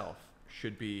itself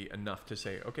should be enough to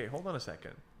say, okay, hold on a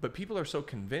second. But people are so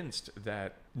convinced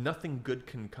that nothing good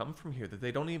can come from here that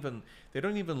they don't even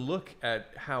look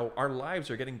at how our lives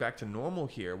are getting back to normal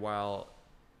here, while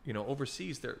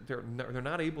overseas they're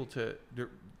not able to.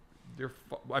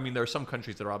 I mean, there are some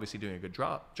countries that are obviously doing a good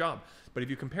job, but if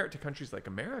you compare it to countries like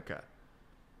America,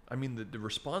 I mean, the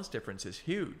response difference is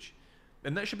huge.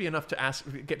 And that should be enough to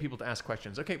get people to ask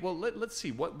questions. Okay, well, let's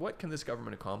see, what can this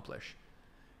government accomplish?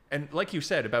 And like you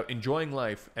said about enjoying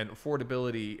life and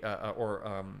affordability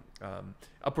or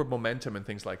upward momentum and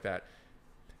things like that,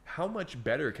 how much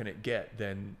better can it get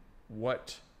than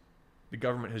what the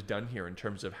government has done here in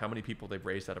terms of how many people they've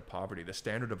raised out of poverty, the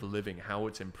standard of living, how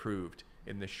it's improved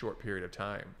in this short period of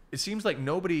time? It seems like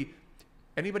anybody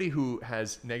who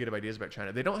has negative ideas about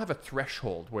China, they don't have a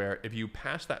threshold where if you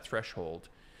pass that threshold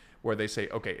where they say,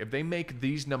 okay, if they make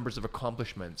these numbers of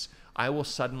accomplishments, I will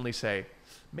suddenly say,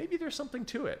 maybe there's something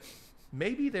to it.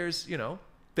 Maybe there's,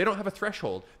 they don't have a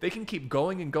threshold. They can keep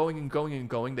going and going and going and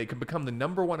going. They can become the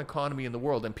 #1 economy in the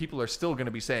world, and people are still going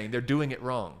to be saying they're doing it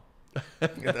wrong.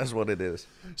 Yeah, that's what it is.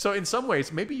 So in some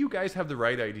ways, maybe you guys have the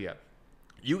right idea.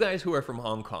 You guys who are from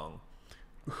Hong Kong,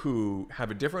 who have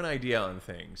a different idea on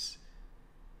things,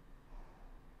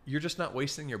 you're just not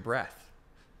wasting your breath.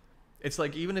 It's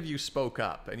like, even if you spoke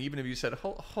up and even if you said,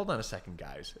 hold on a second,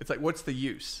 guys, it's like, what's the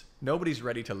use? Nobody's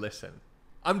ready to listen.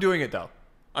 I'm doing it, though.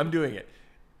 I'm doing it.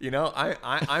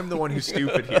 I'm the one who's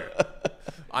stupid here.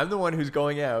 I'm the one who's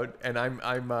going out, and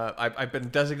I've been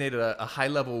designated a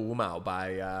high-level Wumao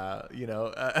by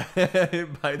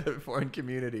by the foreign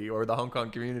community or the Hong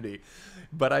Kong community.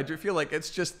 But I do feel like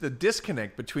it's just the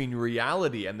disconnect between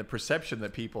reality and the perception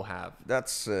that people have.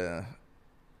 That's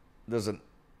there's an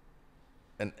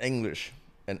English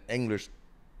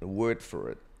word for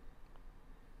it.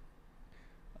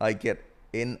 I get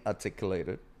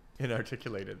inarticulated.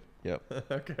 Inarticulated. Yep.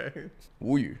 Okay.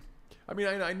 无语. I mean,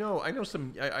 I know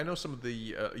some of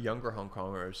the younger Hong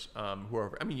Kongers who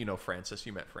are. I mean, Francis.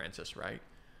 You met Francis, right?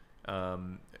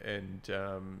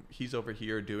 He's over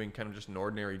here doing kind of just an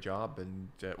ordinary job, and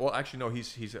well, actually, no,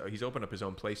 he's opened up his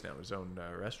own place now, his own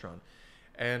restaurant,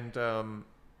 and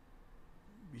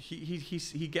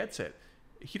he gets it.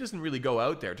 He doesn't really go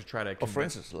out there to try to. Oh,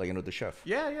 Francis, like the chef.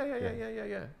 Yeah.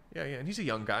 And he's a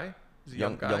young guy. He's a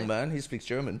young guy. Young man. He speaks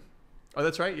German. Oh,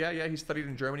 that's right. Yeah. He studied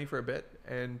in Germany for a bit,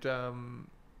 and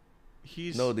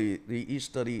he's he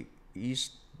studied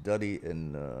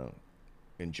in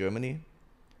Germany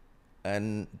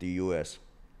and the U.S.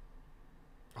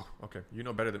 Oh, okay. You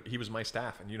know better than he was my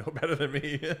staff, and you know better than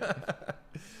me.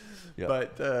 Yeah.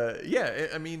 But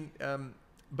I mean,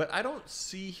 but I don't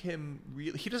see him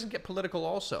really. He doesn't get political,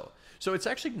 also. So it's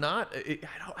actually not.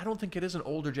 I don't think it is an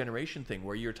older generation thing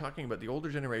where you're talking about the older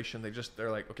generation.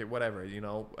 They're like, okay, whatever.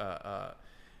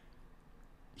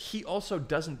 He also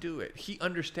doesn't do it. He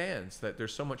understands that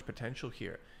there's so much potential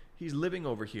here. He's living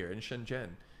over here in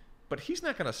Shenzhen. But he's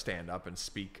not going to stand up and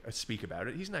speak about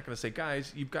it. He's not going to say,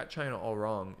 guys, you've got China all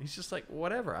wrong. He's just like,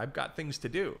 whatever, I've got things to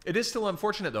do. It is still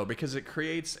unfortunate, though, because it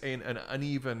creates an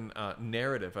uneven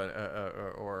narrative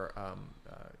or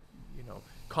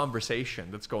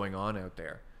conversation that's going on out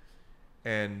there.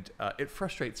 And it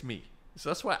frustrates me. So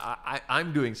that's why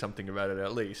I'm doing something about it,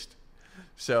 at least.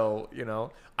 So,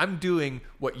 I'm doing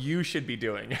what you should be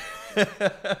doing.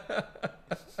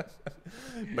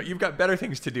 But you've got better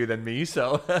things to do than me,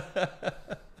 so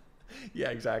yeah,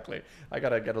 exactly. I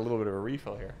gotta get a little bit of a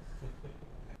refill here.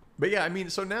 But yeah, I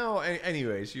mean, so now,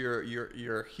 anyways,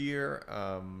 you're here,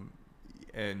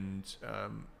 and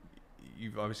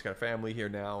you've obviously got a family here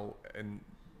now, and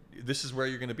this is where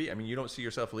you're going to be. I mean, you don't see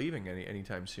yourself leaving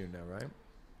anytime soon now, right?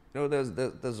 There's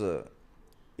a,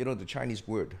 the Chinese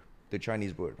word.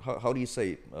 How do you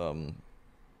say?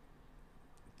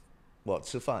 Well,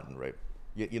 吃饭, right?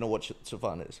 You know what 吃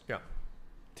饭 is? Yeah.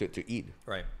 To eat.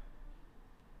 Right.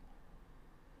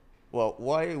 Well,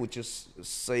 why would you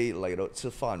say like 吃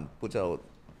饭不叫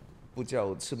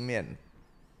吃面，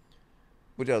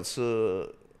不叫吃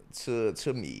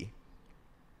米?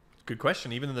 Good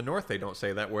question. Even in the north, they don't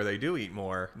say that, where they do eat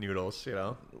more noodles.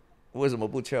 为什么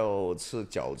不叫吃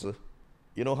饺子?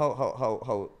 You know how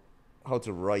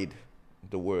to write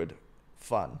the word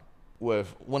饭?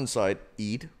 with one side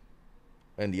eat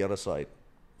and the other side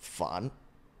反，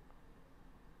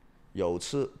有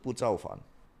吃不造反。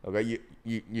Okay,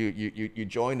 you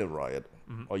join the riot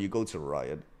or you go to the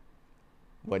riot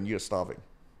when you're starving.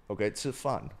 Okay, 吃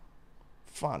饭，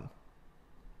饭。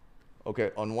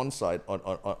Okay, on one side,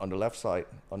 on the left side,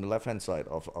 on the left hand side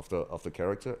of the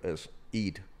character is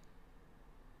eat,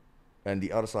 and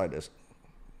the other side is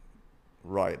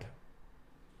riot.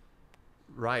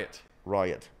 Riot.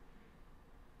 Riot.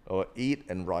 Or eat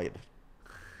and riot.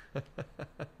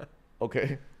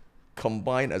 Okay,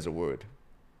 combine as a word.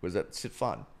 Was that 吃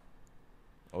饭?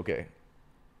 Okay,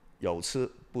 有吃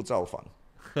不造反.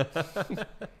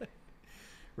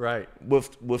 Right.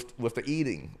 With the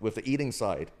eating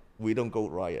side, we don't go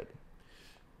riot.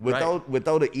 Right.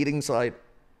 Without the eating side,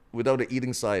 we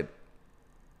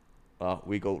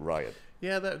go riot.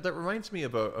 Yeah, that reminds me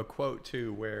of a quote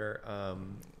too, where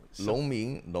农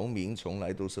民从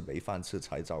来都是没饭吃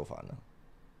才造反的。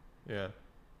 yeah,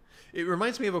 it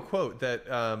reminds me of a quote that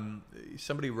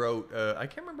somebody wrote. I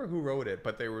can't remember who wrote it,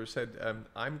 but they said,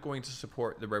 "I'm going to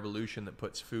support the revolution that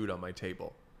puts food on my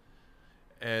table."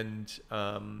 And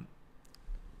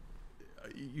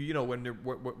you know, when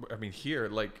I mean, here,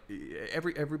 like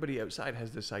everybody outside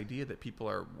has this idea that people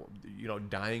are, you know,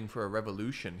 dying for a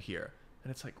revolution here,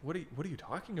 and it's like, what are you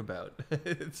talking about?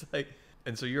 It's like,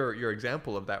 and so your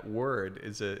example of that word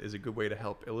is a good way to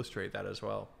help illustrate that as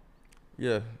well.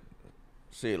 Yeah.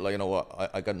 See, like, you know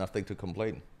what? I got nothing to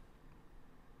complain.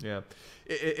 Yeah,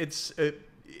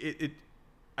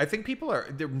 I think people are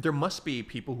there. Must be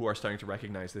people who are starting to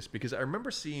recognize this, because I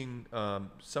remember seeing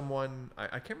someone.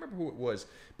 I can't remember who it was,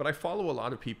 but I follow a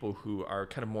lot of people who are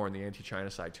kind of more on the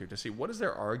anti-China side too, to see what is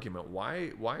their argument.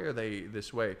 Why are they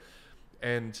this way?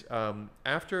 And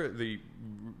after the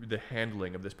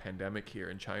handling of this pandemic here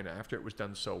in China, after it was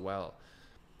done so well,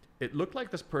 it looked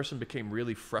like this person became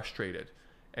really frustrated,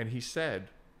 and he said,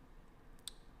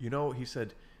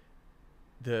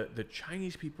 the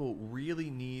Chinese people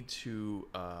really need to,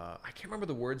 I can't remember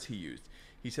the words he used.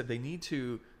 He said they need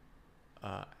to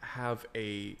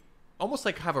almost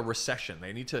like have a recession.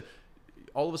 They need to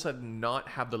all of a sudden not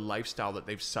have the lifestyle that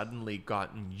they've suddenly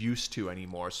gotten used to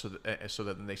anymore, so that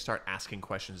then they start asking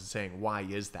questions and saying, why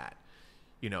is that?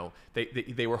 You know,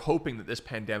 they were hoping that this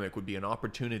pandemic would be an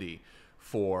opportunity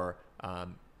for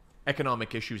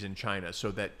economic issues in China,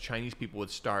 so that Chinese people would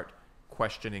start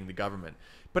questioning the government.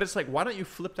 But it's like, why don't you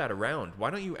flip that around? Why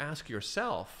don't you ask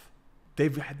yourself,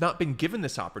 they've not been given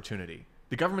this opportunity.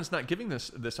 The government's not giving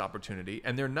this opportunity,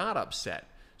 and they're not upset.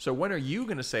 So when are you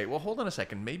going to say, well, hold on a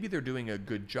second, maybe they're doing a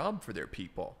good job for their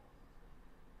people?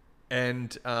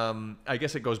 And I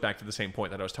guess it goes back to the same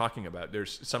point that I was talking about.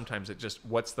 There's sometimes it just,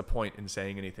 what's the point in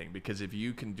saying anything? Because if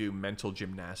you can do mental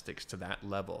gymnastics to that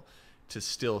level to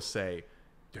still say,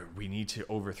 we need to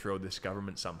overthrow this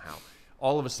government somehow,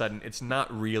 all of a sudden it's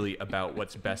not really about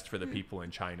what's best for the people in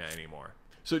China anymore.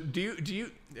 So do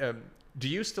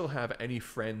you still have any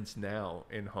friends now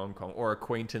in Hong Kong, or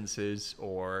acquaintances,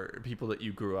 or people that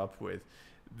you grew up with,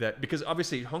 that, because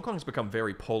obviously Hong Kong has become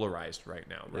very polarized right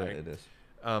now, right? Yeah, it is.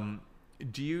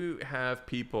 Do you have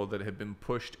people that have been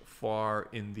pushed far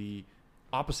in the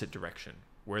opposite direction,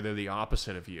 where they're the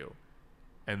opposite of you,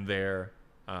 and they're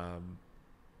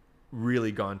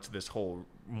really gone to this whole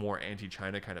more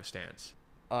anti-China kind of stance?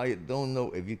 I don't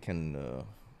know if you can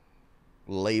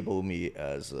label me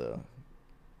as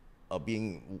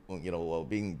being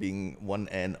one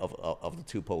end of the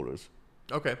two polars.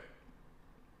 Okay.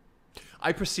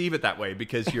 I perceive it that way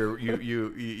because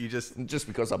you just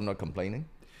because I'm not complaining.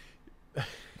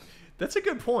 That's a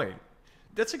good point.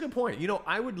 That's a good point. You know,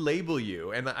 I would label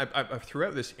you, and I've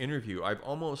throughout this interview, I've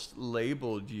almost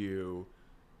labeled you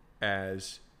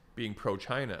as being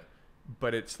pro-China,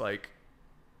 but it's like,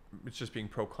 it's just being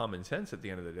pro-common sense at the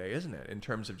end of the day, isn't it? In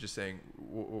terms of just saying,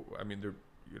 I mean,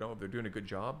 if they're doing a good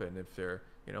job, and if they're,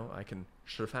 I can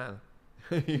吃饭.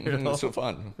 吃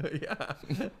饭. Yeah.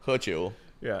 喝酒.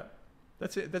 Yeah.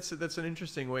 That's it. That's an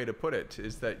interesting way to put it,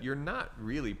 is that you're not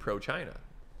really pro-China.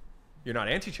 You're not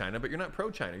anti-China, but you're not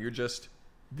pro-China. You're just,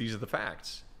 these are the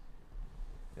facts.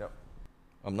 Yep.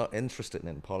 I'm not interested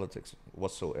in politics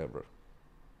whatsoever.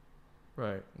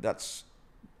 Right. That's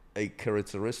a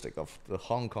characteristic of the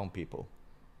Hong Kong people.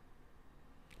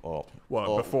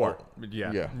 Before.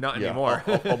 Not anymore.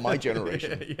 Of my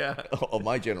generation. Yeah. Of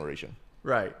my generation.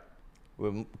 Right.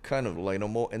 We're kind of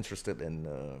more interested in,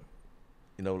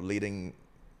 leading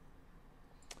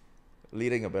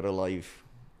a better life,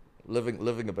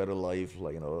 living a better life,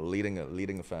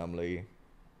 leading a family.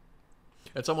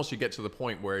 It's almost, you get to the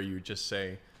point where you just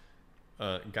say,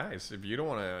 Guys, if you don't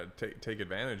want to take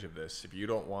advantage of this, if you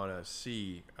don't want to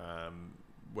see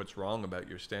what's wrong about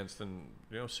your stance, then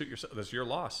suit yourself. That's your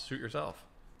loss. Suit yourself.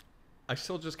 I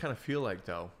still just kind of feel like,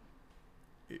 though,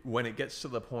 when it gets to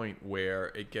the point where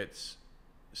it gets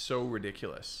so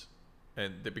ridiculous,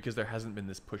 and that because there hasn't been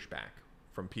this pushback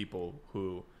from people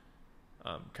who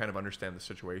kind of understand the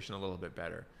situation a little bit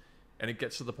better, and it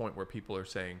gets to the point where people are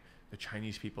saying the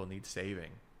Chinese people need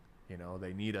saving.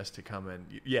 They need us to come and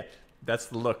yeah. That's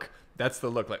the look.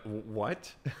 Like,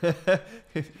 what?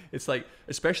 It's like,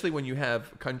 especially when you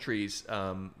have countries,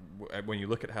 when you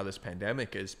look at how this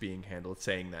pandemic is being handled,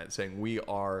 saying we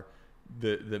are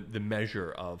the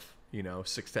measure of,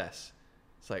 success.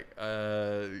 It's like,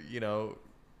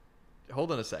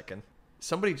 hold on a second.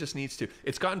 Somebody just needs to.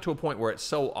 It's gotten to a point where it's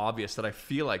so obvious that I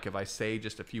feel like if I say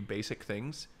just a few basic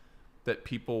things, that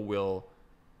people will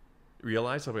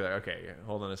realize. They'll be like, okay,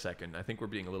 hold on a second. I think we're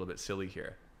being a little bit silly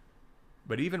here.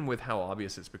 But even with how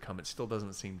obvious it's become, it still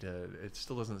doesn't seem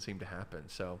to happen.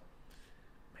 So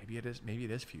maybe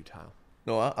it is futile.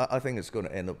 No, I think it's going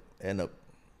to end up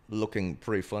looking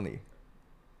pretty funny.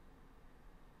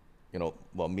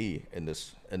 Me in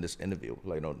this interview,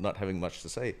 not having much to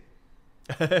say.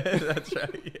 That's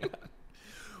right. Yeah.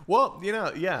 Well,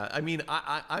 yeah. I mean,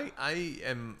 I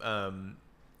am.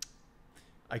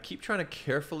 I keep trying to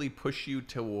carefully push you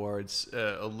towards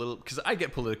a little, because I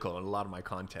get political in a lot of my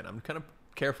content. I'm kind of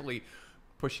carefully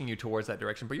pushing you towards that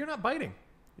direction, but you're not biting.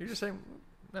 You're just saying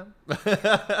no.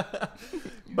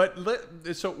 But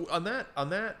so on that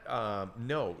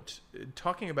note,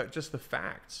 talking about just the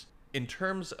facts in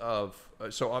terms of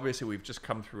so obviously we've just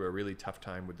come through a really tough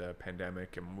time with the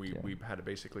pandemic, and we've had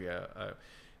basically a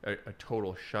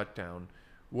total shutdown.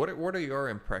 What are your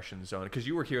impressions on it? Because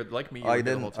you were here like me. You were here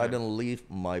the whole time. I didn't leave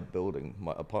my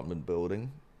apartment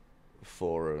building,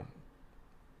 for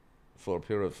a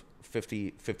period of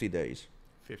 50 days.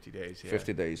 50 days. Yeah.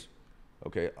 50 days.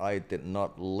 Okay, I did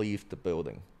not leave the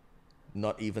building,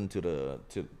 not even to the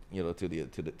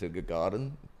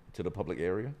garden, to the public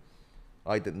area.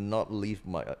 I did not leave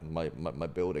my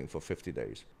building for 50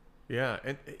 days. Yeah,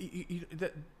 and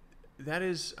that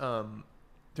is.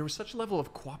 There was such a level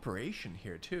of cooperation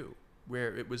here too,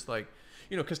 where it was like,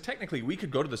 because technically we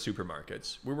could go to the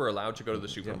supermarkets. We were allowed to go to the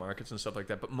supermarkets and stuff like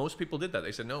that, but most people did that.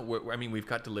 They said, no, we've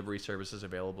got delivery services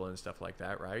available and stuff like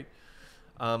that, right?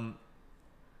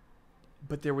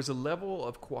 But there was a level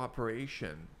of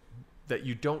cooperation that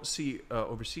you don't see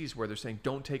overseas, where they're saying,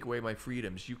 don't take away my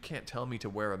freedoms. You can't tell me to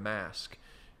wear a mask.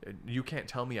 You can't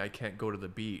tell me I can't go to the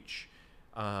beach.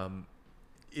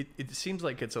 It seems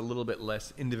like it's a little bit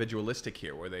less individualistic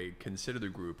here, where they consider the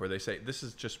group, or they say, this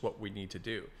is just what we need to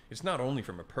do. It's not only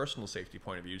from a personal safety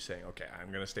point of view saying, okay,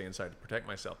 I'm going to stay inside to protect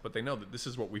myself, but they know that this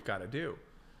is what we've got to do.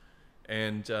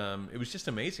 And it was just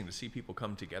amazing to see people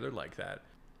come together like that.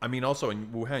 I mean, also in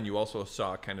Wuhan, you also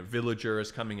saw kind of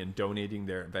villagers coming and donating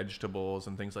their vegetables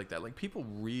and things like that. Like, people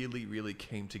really, really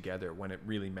came together when it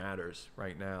really matters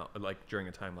right now, like during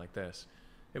a time like this.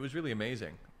 It was really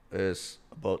amazing. It's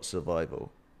about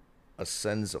survival. A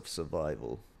sense of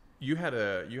survival. You had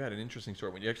an interesting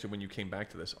story when you came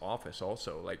back to this office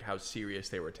also, like how serious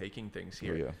they were taking things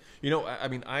here. Oh, yeah. I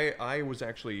mean, I was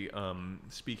actually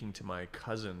speaking to my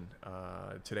cousin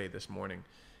this morning,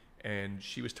 and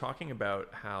she was talking about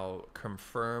how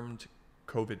confirmed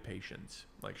COVID patients,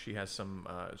 like she has some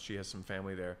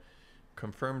family there,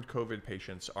 confirmed COVID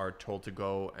patients are told to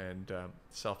go and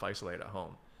self-isolate at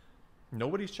home.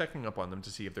 Nobody's checking up on them to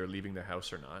see if they're leaving the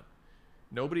house or not.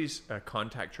 Nobody's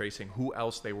contact tracing who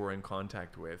else they were in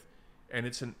contact with, and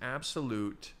it's an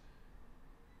absolute.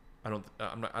 I don't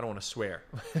want to swear,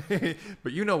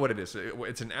 but you know what it is.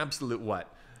 It's an absolute what.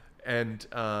 And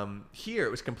here it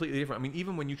was completely different. I mean,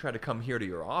 even when you try to come here to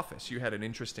your office, you had an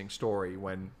interesting story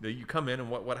when you come in, and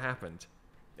what happened?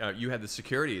 You had the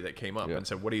security that came up and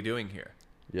said, "What are you doing here?"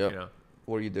 Yeah.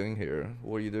 What are you doing here?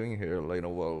 What are you doing here?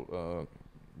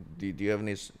 Do you have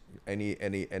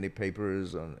any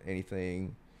papers on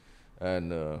anything?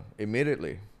 And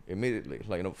immediately,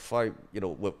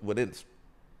 within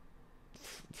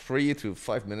 3 to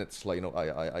 5 minutes,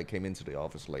 I came into the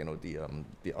office.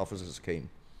 The officers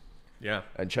came. Yeah.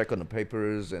 And check on the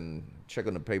papers and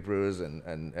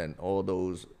all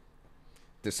those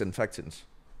disinfectants.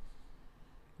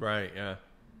 Right. Yeah.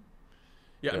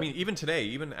 Yeah, I mean, even today,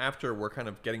 even after we're kind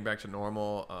of getting back to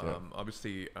normal,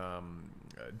 obviously,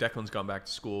 Declan's gone back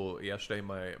to school yesterday,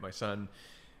 my son.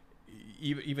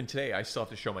 Even today, I still have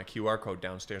to show my QR code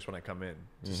downstairs when I come in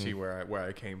to see where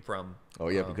I came from. Oh,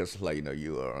 yeah, because,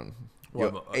 you are on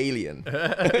You're Well, alien.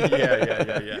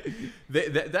 yeah.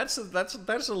 That's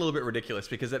a little bit ridiculous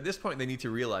because at this point they need to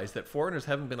realize that foreigners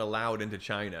haven't been allowed into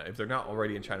China if they're not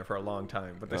already in China for a long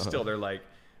time. But they're like,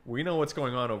 we know what's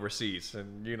going on overseas,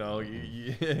 and you know,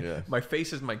 Yeah. my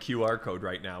face is my QR code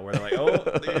right now. Where they're like, oh,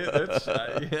 that's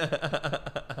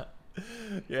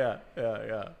yeah.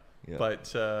 Yeah.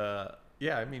 But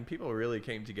yeah, I mean, people really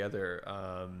came together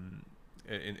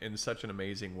in such an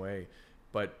amazing way.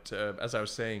 But as I was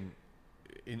saying,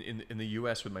 in the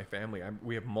U.S. with my family,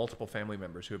 we have multiple family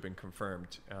members who have been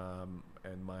confirmed,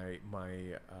 and my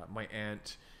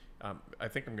aunt. I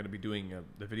think I'm going to be doing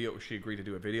the video. She agreed to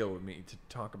do a video with me to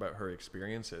talk about her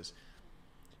experiences.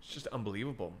 It's just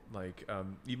unbelievable. Like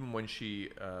even when she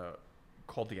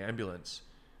called the ambulance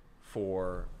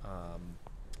for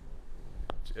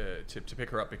to pick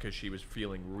her up because she was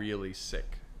feeling really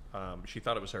sick. She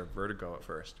thought it was her vertigo at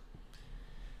first.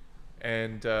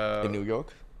 And In New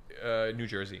York? New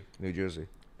Jersey. New Jersey.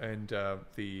 And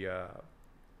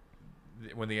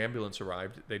when the ambulance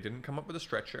arrived, they didn't come up with a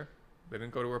stretcher. They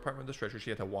didn't go to her apartment with a stretcher. She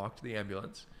had to walk to the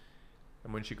ambulance.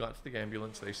 And when she got to the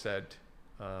ambulance, they said,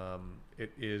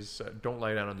 it is, don't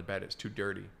lie down on the bed. It's too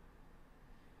dirty.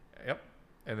 Yep.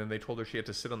 And then they told her she had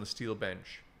to sit on the steel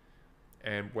bench.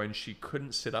 And when she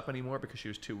couldn't sit up anymore because she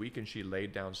was too weak and she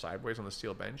laid down sideways on the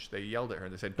steel bench, they yelled at her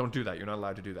and they said, don't do that. You're not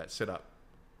allowed to do that. Sit up.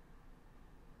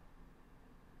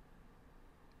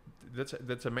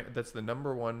 That's the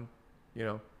number one, you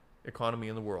know, economy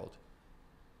in the world.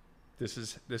 This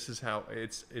is how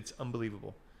it's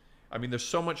unbelievable. I mean, there's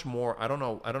so much more. I don't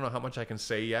know how much I can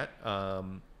say yet. I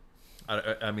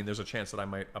mean, there's a chance that I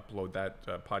might upload that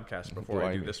podcast before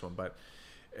I do this one, but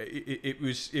it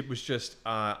was just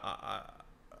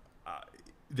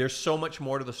there's so much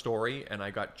more to the story, and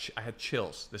I had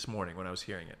chills this morning when I was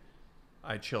hearing it.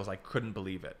 I had chills. I couldn't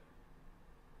believe it,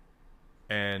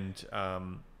 and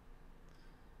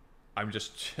I'm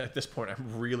just at this point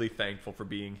I'm really thankful for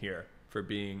being here, for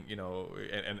being, you know,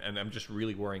 and I'm just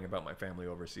really worrying about my family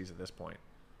overseas at this point.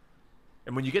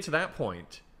 And when you get to that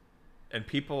point, and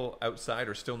people outside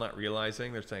are still not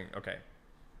realizing, they're saying, okay,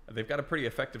 they've got a pretty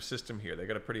effective system here. They've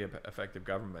got a pretty effective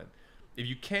government. If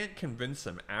you can't convince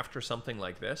them after something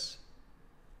like this,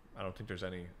 I don't think there's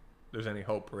any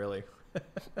hope, really.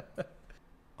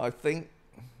 I think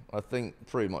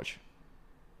pretty much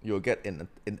you'll get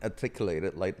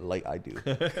articulated like I do.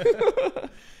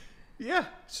 Yeah,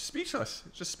 speechless.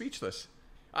 Just speechless.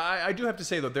 I do have to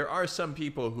say, though, there are some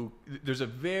people there's a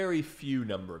very few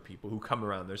number of people who come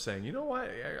around. They're saying, you know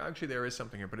what, actually there is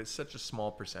something here, but it's such a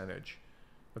small percentage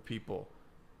of people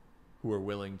who are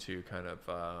willing to kind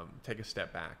of take a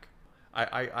step back.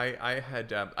 I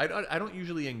don't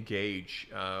usually engage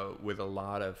with a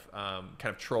lot of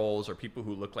kind of trolls or people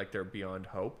who look like they're beyond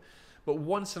hope. But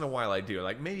once in a while I do.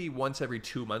 Like maybe once every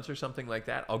 2 months or something like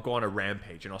that, I'll go on a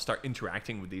rampage and I'll start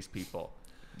interacting with these people.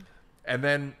 And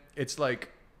then it's like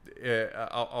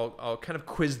I'll kind of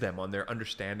quiz them on their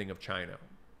understanding of China.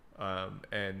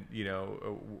 And, you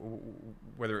know,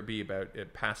 whether it be about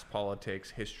past politics,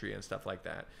 history, and stuff like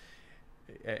that.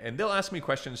 And they'll ask me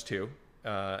questions too.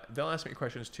 And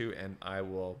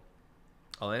I'll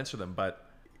answer them. But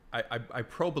I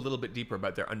probe a little bit deeper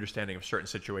about their understanding of certain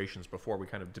situations before we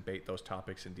kind of debate those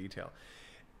topics in detail.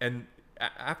 And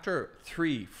after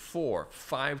 3, 4,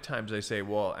 5 times I say,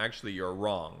 well, actually you're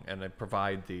wrong, and I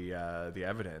provide the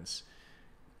evidence,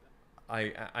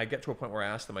 I get to a point where I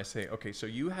ask them, I say, okay, so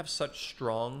you have such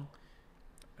strong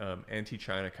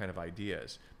anti-China kind of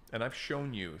ideas, and I've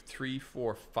shown you 3,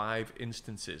 4, 5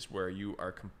 instances where you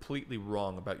are completely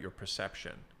wrong about your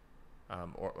perception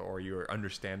or your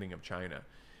understanding of China.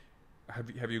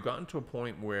 Have you gotten to a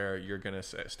point where you're going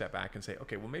to step back and say,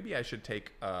 okay, well, maybe I should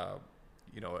take a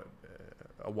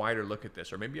wider look at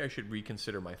this, or maybe I should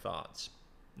reconsider my thoughts?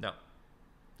 No.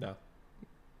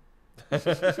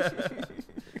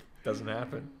 Doesn't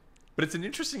happen. But it's an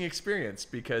interesting experience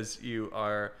because you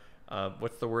are,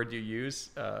 what's the word you use?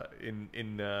 I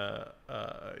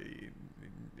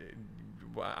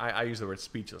use the word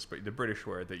speechless, but the British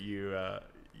word that you...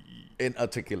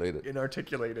 Inarticulated.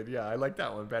 Inarticulated, yeah. I like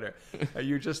that one better.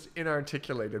 You're just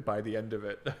inarticulated by the end of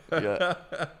it. Yeah.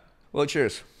 Well,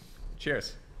 cheers.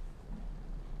 Cheers.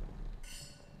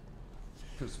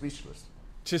 To speechless.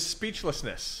 To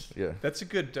speechlessness. Yeah. That's a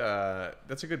good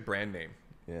brand name.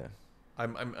 Yeah.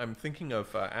 I'm thinking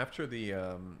of after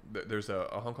there's a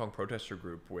Hong Kong protester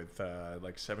group with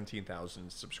like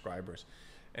 17,000 subscribers,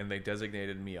 and they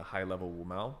designated me a high-level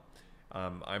Wu-Mao.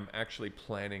 I'm actually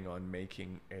planning on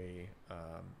making a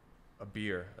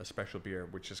beer, a special beer,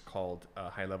 which is called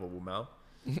High Level Wu Mao.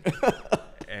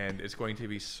 and it's going to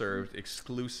be served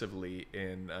exclusively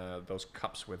in those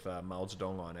cups with Mao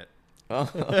Zedong on it.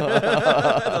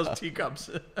 Those teacups.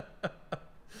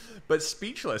 But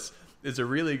Speechless is a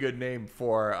really good name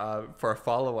for a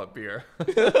follow-up beer.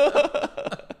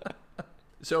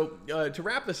 So to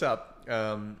wrap this up,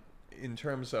 in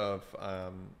terms of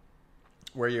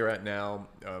where you're at now,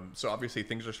 so obviously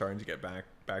things are starting to get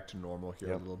back to normal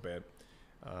here a little bit.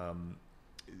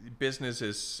 Business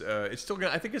is it's still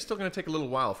gonna. I think it's still gonna take a little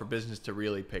while for business to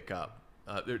really pick up.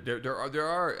 There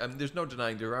are there's no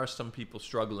denying there are some people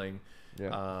struggling,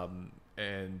 and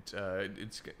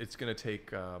it's gonna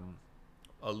take a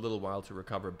little while to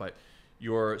recover. But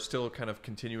you're still kind of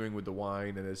continuing with the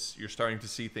wine, and you're starting to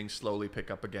see things slowly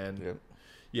pick up again. Yep.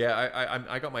 Yeah,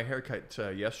 I got my haircut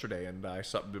yesterday, and I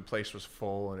saw the place was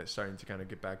full, and it's starting to kind of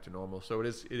get back to normal. So it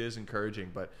is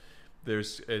encouraging, but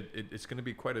it's going to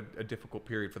be quite a difficult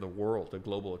period for the world, the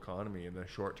global economy, in the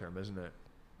short term, isn't it?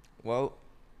 Well,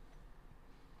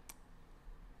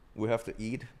 we have to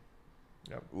eat.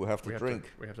 Yep. We have to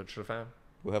drink. We have to 吃饭.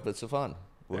 We have to 吃饭.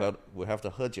 We have to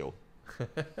喝酒.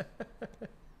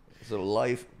 So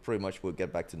life pretty much will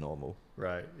get back to normal.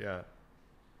 Right. Yeah.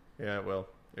 Yeah. It will.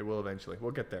 It will eventually.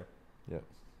 We'll get there. Yeah.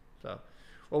 So,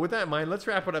 well, with that in mind, let's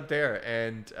wrap it up there,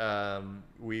 and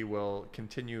we will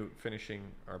continue finishing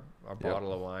our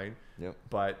bottle of wine. Yep.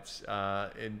 But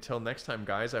until next time,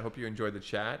 guys, I hope you enjoyed the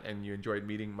chat and you enjoyed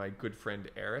meeting my good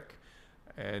friend Eric.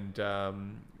 And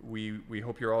we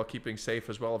hope you're all keeping safe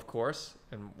as well, of course.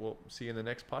 And we'll see you in the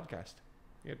next podcast.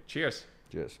 Yeah, cheers.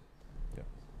 Cheers.